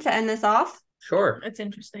game to end this off? Sure. That's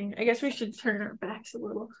interesting. I guess we should turn our backs a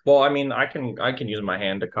little. Well, I mean, I can use my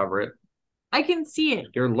hand to cover it. I can see it.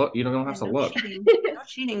 You don't have to No look. cheating. No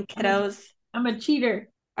cheating, kiddos. I'm a cheater.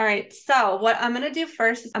 All right, so what I'm going to do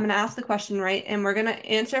first is I'm going to ask the question, right? And we're going to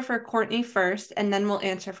answer for Courtney first, and then we'll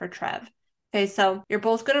answer for Trev. Okay, so you're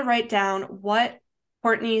both going to write down what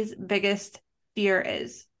Courtney's biggest fear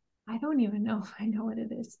is. I don't even know if I know what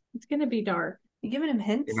it is. It's going to be dark. You giving him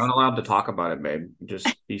hints? You're not allowed to talk about it, babe. Just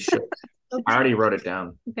be sure. I already wrote it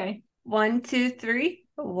down. Okay. 1, 2, 3.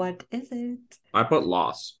 What is it? I put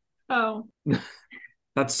loss. Oh.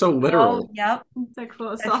 That's so literal. Oh, yep.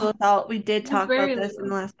 Sexual Sexual assault. assault. We did It's talk very about this in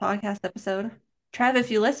the literal. last podcast episode. Trev,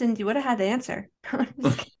 if you listened, you would have had the answer.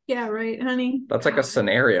 Yeah, right, honey. That's like a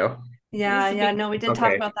scenario. Yeah, Used to yeah. be- No, we did talk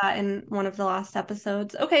Okay. about that in one of the last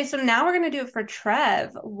episodes. Okay, so now we're gonna do it for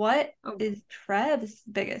Trev. What Oh. is Trev's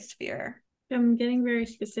biggest fear? I'm getting very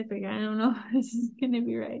specific. I don't know if this is going to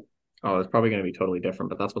be right, Oh, it's probably going to be totally different,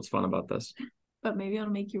 but that's what's fun about this. but maybe it'll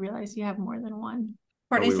make you realize you have more than one.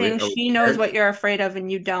 Courtney's saying are we she knows prepared? what you're afraid of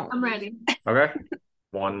and you don't. I'm ready. Okay.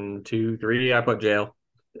 1, 2, 3. I put jail.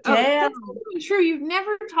 Oh, Jail. that's not even true. You've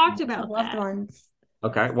never talked Loss about of loved that. ones.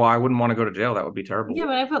 Okay. Well, I wouldn't want to go to jail. That would be terrible. Yeah,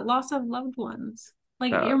 but I put loss of loved ones.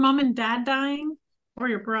 Like That- your mom and dad dying or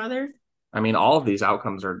your brother. I mean, all of these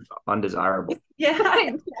outcomes are undesirable.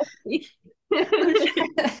 Yeah.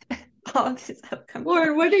 All of these outcomes.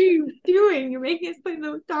 Or what are you doing? You're making us play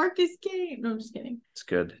the darkest game. No, I'm just kidding. It's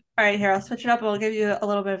good. All right, here, I'll switch it up. I'll give you a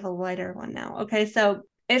little bit of a lighter one now. Okay, so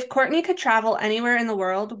if Courtney could travel anywhere in the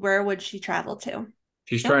world, where would she travel to?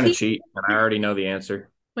 She's No trying to peek. cheat, and I already know the answer.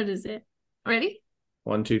 What is it? Ready?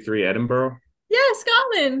 1, 2, 3. Edinburgh. Yeah,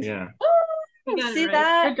 Scotland. Yeah. You got it See right.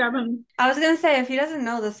 that? Good job, honey. I was gonna say if he doesn't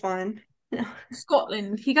know this one.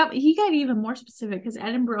 Scotland. He got even more specific because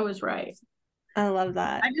Edinburgh is right. I love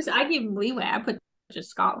that. I gave him leeway. I put just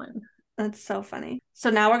Scotland. That's so funny. So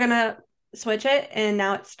now we're gonna switch it, and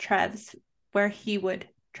now it's Trev's, where he would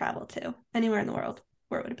travel to. Anywhere in the world.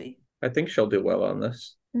 Where would it be? I think she'll do well on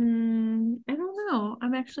this. I don't know.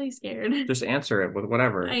 I'm actually scared. Just answer it with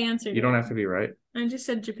whatever. I answered. You don't it. have to be right. I just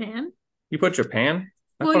said Japan. You put Japan?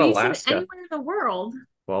 I Well, put you Alaska. said anywhere in the world.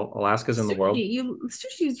 Well, Alaska's in the world.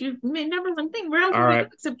 Sushi's your number one thing. Where else All would we right.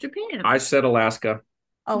 go except Japan? I said Alaska.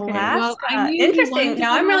 Okay, Alaska. well, I knew you Interesting. wanted to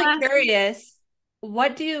Now go I'm to really Alaska. curious.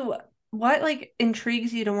 What like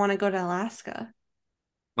intrigues you to want to go to Alaska?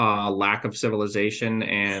 Lack of civilization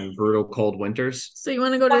and brutal cold winters. So you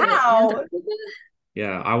want to go to Wow. Antarctica?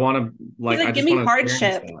 Yeah, I want to He's like, I give just me want to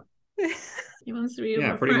hardship. He wants to be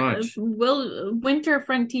Yeah, a pretty much. Winter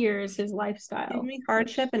frontier is his Give lifestyle, me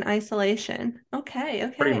hardship and isolation. Okay,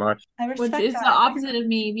 okay. Pretty much. I respect which is that. the opposite of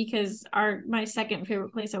me because my second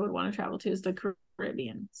favorite place I would want to travel to is the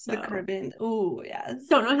Caribbean. So The Caribbean. Ooh, yes.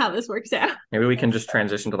 don't know how this works out. Maybe we can just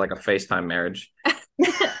transition to like a FaceTime marriage.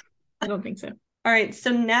 I don't think so. All right,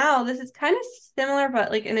 so now this is kind of similar,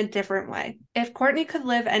 but like in a different way. If Courtney could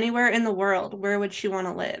live anywhere in the world, where would she want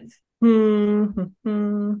to live?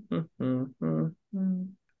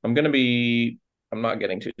 I'm not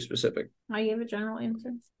getting too specific. I gave a general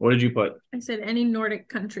answer. What did you put? I said any Nordic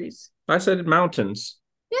countries. I said mountains.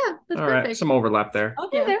 Yeah, that's All perfect. right, some overlap there.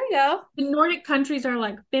 Okay, Yeah. there we go. The Nordic countries are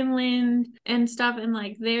like Finland and stuff, and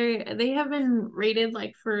like they have been rated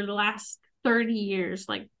like for the last 30 years,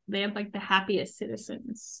 like they have like the happiest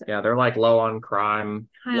citizens. So Yeah, they're like low on crime,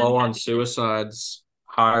 high low on happiness. suicides,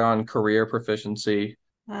 high on career proficiency.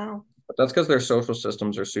 Wow, But that's because their social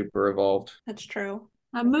systems are super evolved. that's true.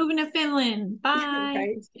 I'm moving to Finland. Bye.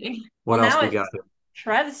 Right. Just kidding. What Well, else now we it's got here?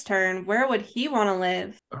 Trev's turn. Where would he want to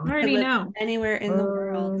live? I Could already live know. anywhere in the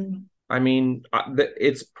world. I mean,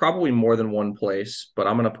 it's probably more than one place, but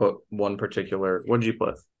I'm gonna put one particular. What did you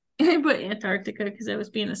put? I put Antarctica because I was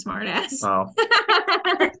being a smart ass. Oh,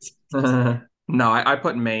 no, I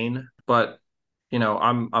put Maine, but you know,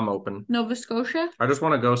 I'm open. Nova Scotia. I just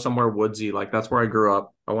want to go somewhere woodsy, like that's where I grew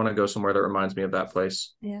up. I want to go somewhere that reminds me of that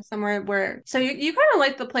place. Yeah, somewhere where. So you kind of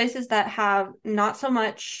like the places that have not so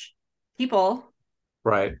much people,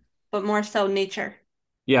 Right. but more so nature.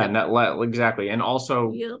 Yeah, exactly. And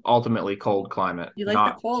also Yep. ultimately cold climate. You like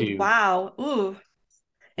not the cold? too- Wow. Ooh.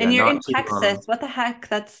 And Yeah, you're not in too, Texas. What the heck?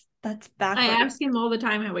 That's I backwards. ask him all the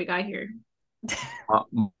time how we got here.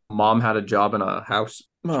 Mom had a job in a house.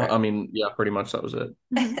 Sure. I mean, yeah, pretty much that was it.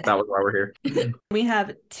 That was why we're here. We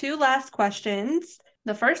have two last questions.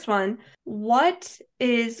 The first one, what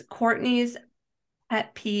is Courtney's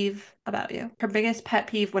pet peeve about you? Her biggest pet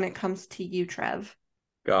peeve when it comes to you, Trev?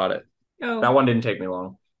 Got it. Oh, That one didn't take me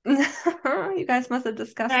long. You guys must have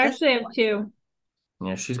discussed I this. actually have two.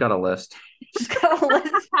 Yeah, she's got a list. She's got a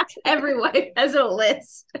list. Every wife has a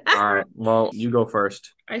list. All right. Well, you go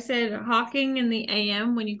first. I said hawking in the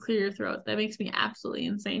AM when you clear your throat. That makes me absolutely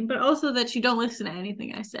insane. But also that you don't listen to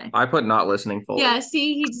anything I say. I put not listening fully. Yeah,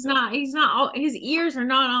 see, he's not, his ears are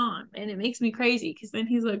not on. And it makes me crazy because then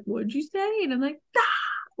he's like, what'd you say? And I'm like, ah.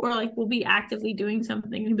 Or like, we'll be actively doing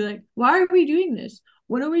something and he'll be like, why are we doing this?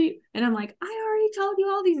 What are we? And I'm like, I already told you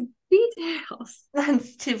all these details.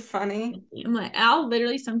 That's too funny. I'm like, I'll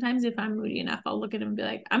literally sometimes, if I'm moody enough, I'll look at him and be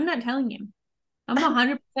like, I'm not telling you. I'm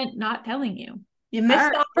 100% not telling you. You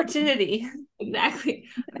missed the opportunity. Exactly.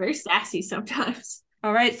 I'm very sassy sometimes.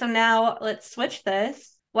 All right, so now let's switch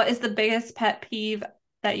this. What is the biggest pet peeve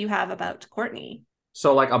that you have about Courtney?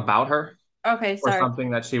 So like about her? Okay, Or sorry. something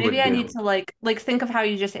that she would Maybe I do. need to like think of how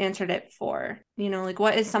you just answered it for. Like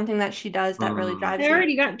what is something that she does that really drives I you?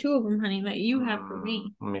 already got 2 of them, honey, that you have for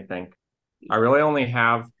me. Let me think. I really only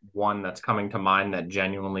have one that's coming to mind that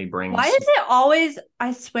genuinely brings. Why is it always,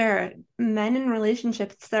 I swear, men in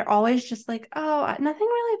relationships, they're always just like, oh, nothing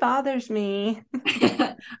really bothers me.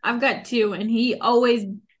 I've got 2, and he always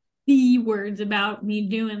B words about me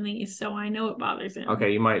doing these, so I know it bothers him.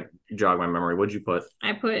 Okay, you might jog my memory. What'd you put?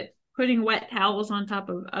 I put putting wet towels on top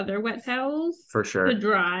of other wet towels For sure. to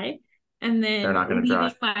dry, and then They're not gonna dry.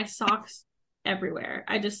 leaving my socks everywhere.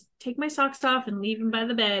 I just take my socks off and leave them by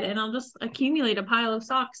the bed, and I'll just accumulate a pile of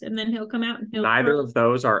socks, and then he'll come out and he'll Neither of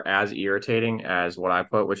those are as irritating as what I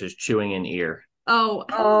put, which is chewing in ear.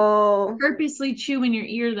 Oh, purposely chew in your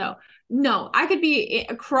ear though. No, I could be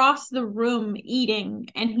across the room eating,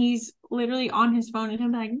 and he's literally on his phone, and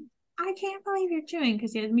I'm like, I can't believe you're chewing,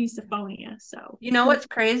 because he has misophonia. So you know what's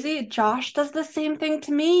crazy? Josh does the same thing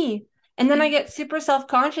to me. And then I get super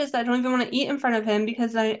self-conscious. I don't even want to eat in front of him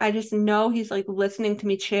because I just know he's like listening to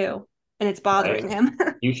me chew and it's bothering him.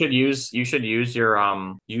 You should use your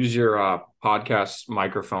podcast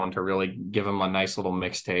microphone to really give him a nice little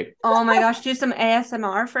mixtape. Oh my gosh, do some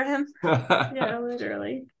ASMR for him. Yeah,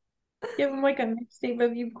 literally. Give him like a mixtape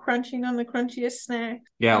of you crunching on the crunchiest snack.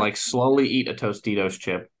 Yeah, like slowly eat a Tostitos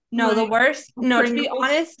chip. No, the worst. No, to be Pringles.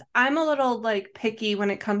 honest, I'm a little like picky when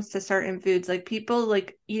it comes to certain foods. Like people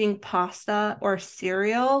like eating pasta or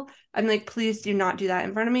cereal. I'm like, please do not do that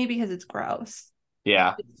in front of me because it's gross.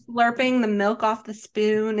 Yeah. Slurping the milk off the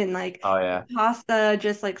spoon and like Oh yeah. pasta,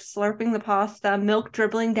 just like slurping the pasta, milk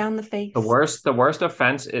dribbling down the face. The worst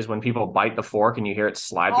offense is when people bite the fork and you hear it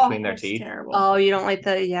slide between their teeth. Terrible. Oh, you don't like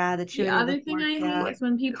the chewing. The other thing I hate is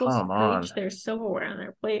when people Come on. screech their silverware on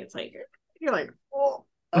their plate. It's like you're like, oh.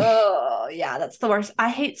 Oh yeah, that's the worst. I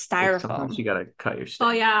hate styrofoam. Sometimes you gotta cut your stuff.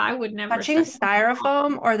 Oh yeah, I would never. Touching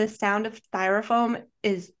styrofoam or the sound of styrofoam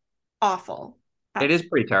is awful. It is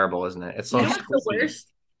pretty terrible, isn't it? It's so You know what's the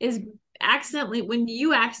worst is when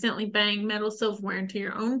you accidentally bang metal silverware into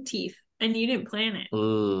your own teeth and you didn't plan it.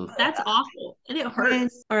 Ooh. That's awful and it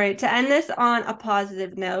hurts. All right, to end this on a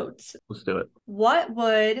positive note, Let's do it. what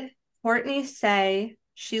would Courtney say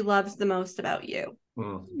she loves the most about you?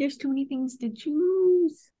 There's too many things to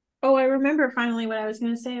choose. Oh, I remember finally what I was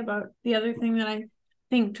going to say about the other thing that I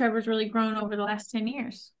think Trevor's really grown over the last 10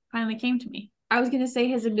 years. Finally came to me. I was going to say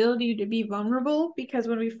his ability to be vulnerable, because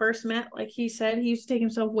when we first met, like he said, he used to take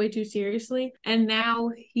himself way too seriously. And now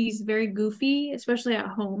he's very goofy, especially at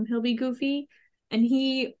home. He'll be goofy. And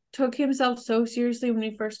he took himself so seriously when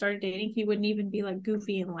we first started dating. He wouldn't even be like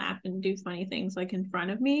goofy and laugh and do funny things like in front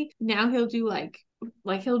of me. Now he'll do like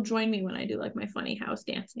he'll join me when I do like my funny house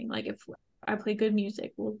dancing. Like if I play good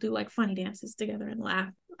music, we'll do like funny dances together and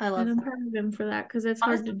laugh. I love I'm that. proud of him for that, because it's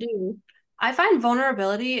hard to do. I find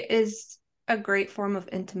vulnerability is a great form of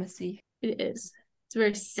intimacy. It is. It's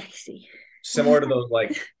very sexy. Similar to those,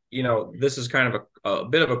 like, this is kind of a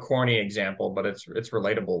bit of a corny example, but it's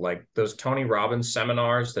relatable. Like those Tony Robbins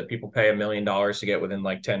seminars that people pay $1 million to get within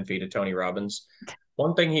like 10 feet of Tony Robbins.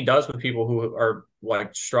 One thing he does with people who are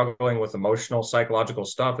like struggling with emotional, psychological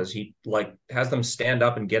stuff is he like has them stand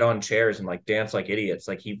up and get on chairs and like dance like idiots.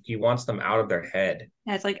 Like he wants them out of their head.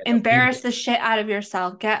 Yeah, it's like embarrass the shit out of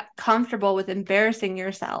yourself. Get comfortable with embarrassing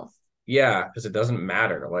yourself. Yeah, because it doesn't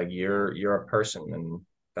matter. Like you're a person, and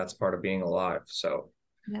that's part of being alive. So,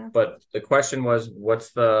 yeah. But the question was,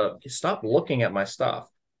 stop looking at my stuff.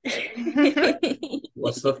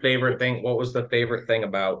 What's the favorite thing? What was the favorite thing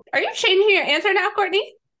about? Are you changing your answer now,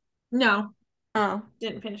 Courtney? No. Oh.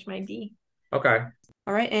 Didn't finish my D. Okay.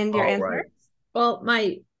 All right, and your answer? Right. Well,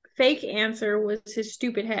 my fake answer was his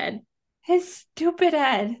stupid head. His stupid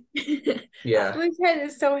head. Yeah. His head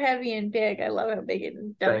is so heavy and big. I love how big it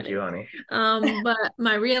is. Thank you, honey. But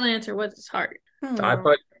my real answer was his heart.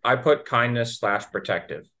 I put kindness /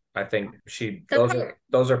 protective. I think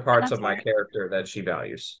those are parts of my character that she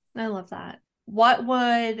values. I love that. What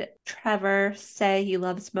would Trevor say he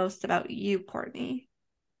loves most about you, Courtney?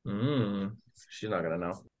 She's not gonna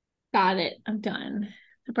know. Got it. I'm done.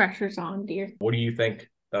 The pressure's on, dear. What do you think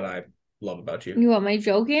that I love about you? You want my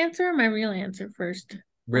joke answer or my real answer first?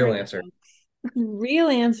 Real answer. Real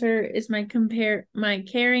answer is my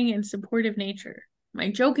caring and supportive nature.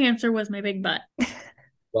 My joke answer was my big butt.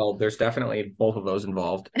 Well, there's definitely both of those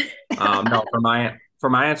involved. No, for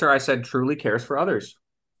my answer, I said truly cares for others.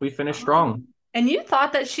 We finished strong. And you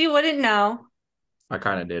thought that she wouldn't know. I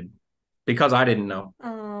kind of did because I didn't know.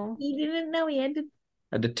 Oh. He didn't know he had to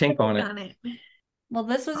I had to tink on it. Well,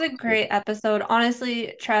 this was a great episode.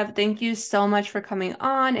 Honestly, Trev, thank you so much for coming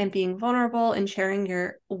on and being vulnerable and sharing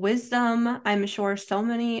your wisdom. I'm sure so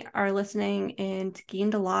many are listening and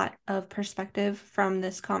gained a lot of perspective from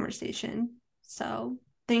this conversation. So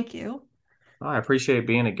thank you. Oh, I appreciate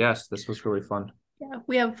being a guest. This was really fun. Yeah,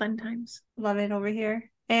 we have fun times. Love it over here.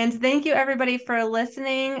 And thank you, everybody, for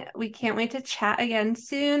listening. We can't wait to chat again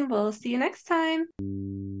soon. We'll see you next time.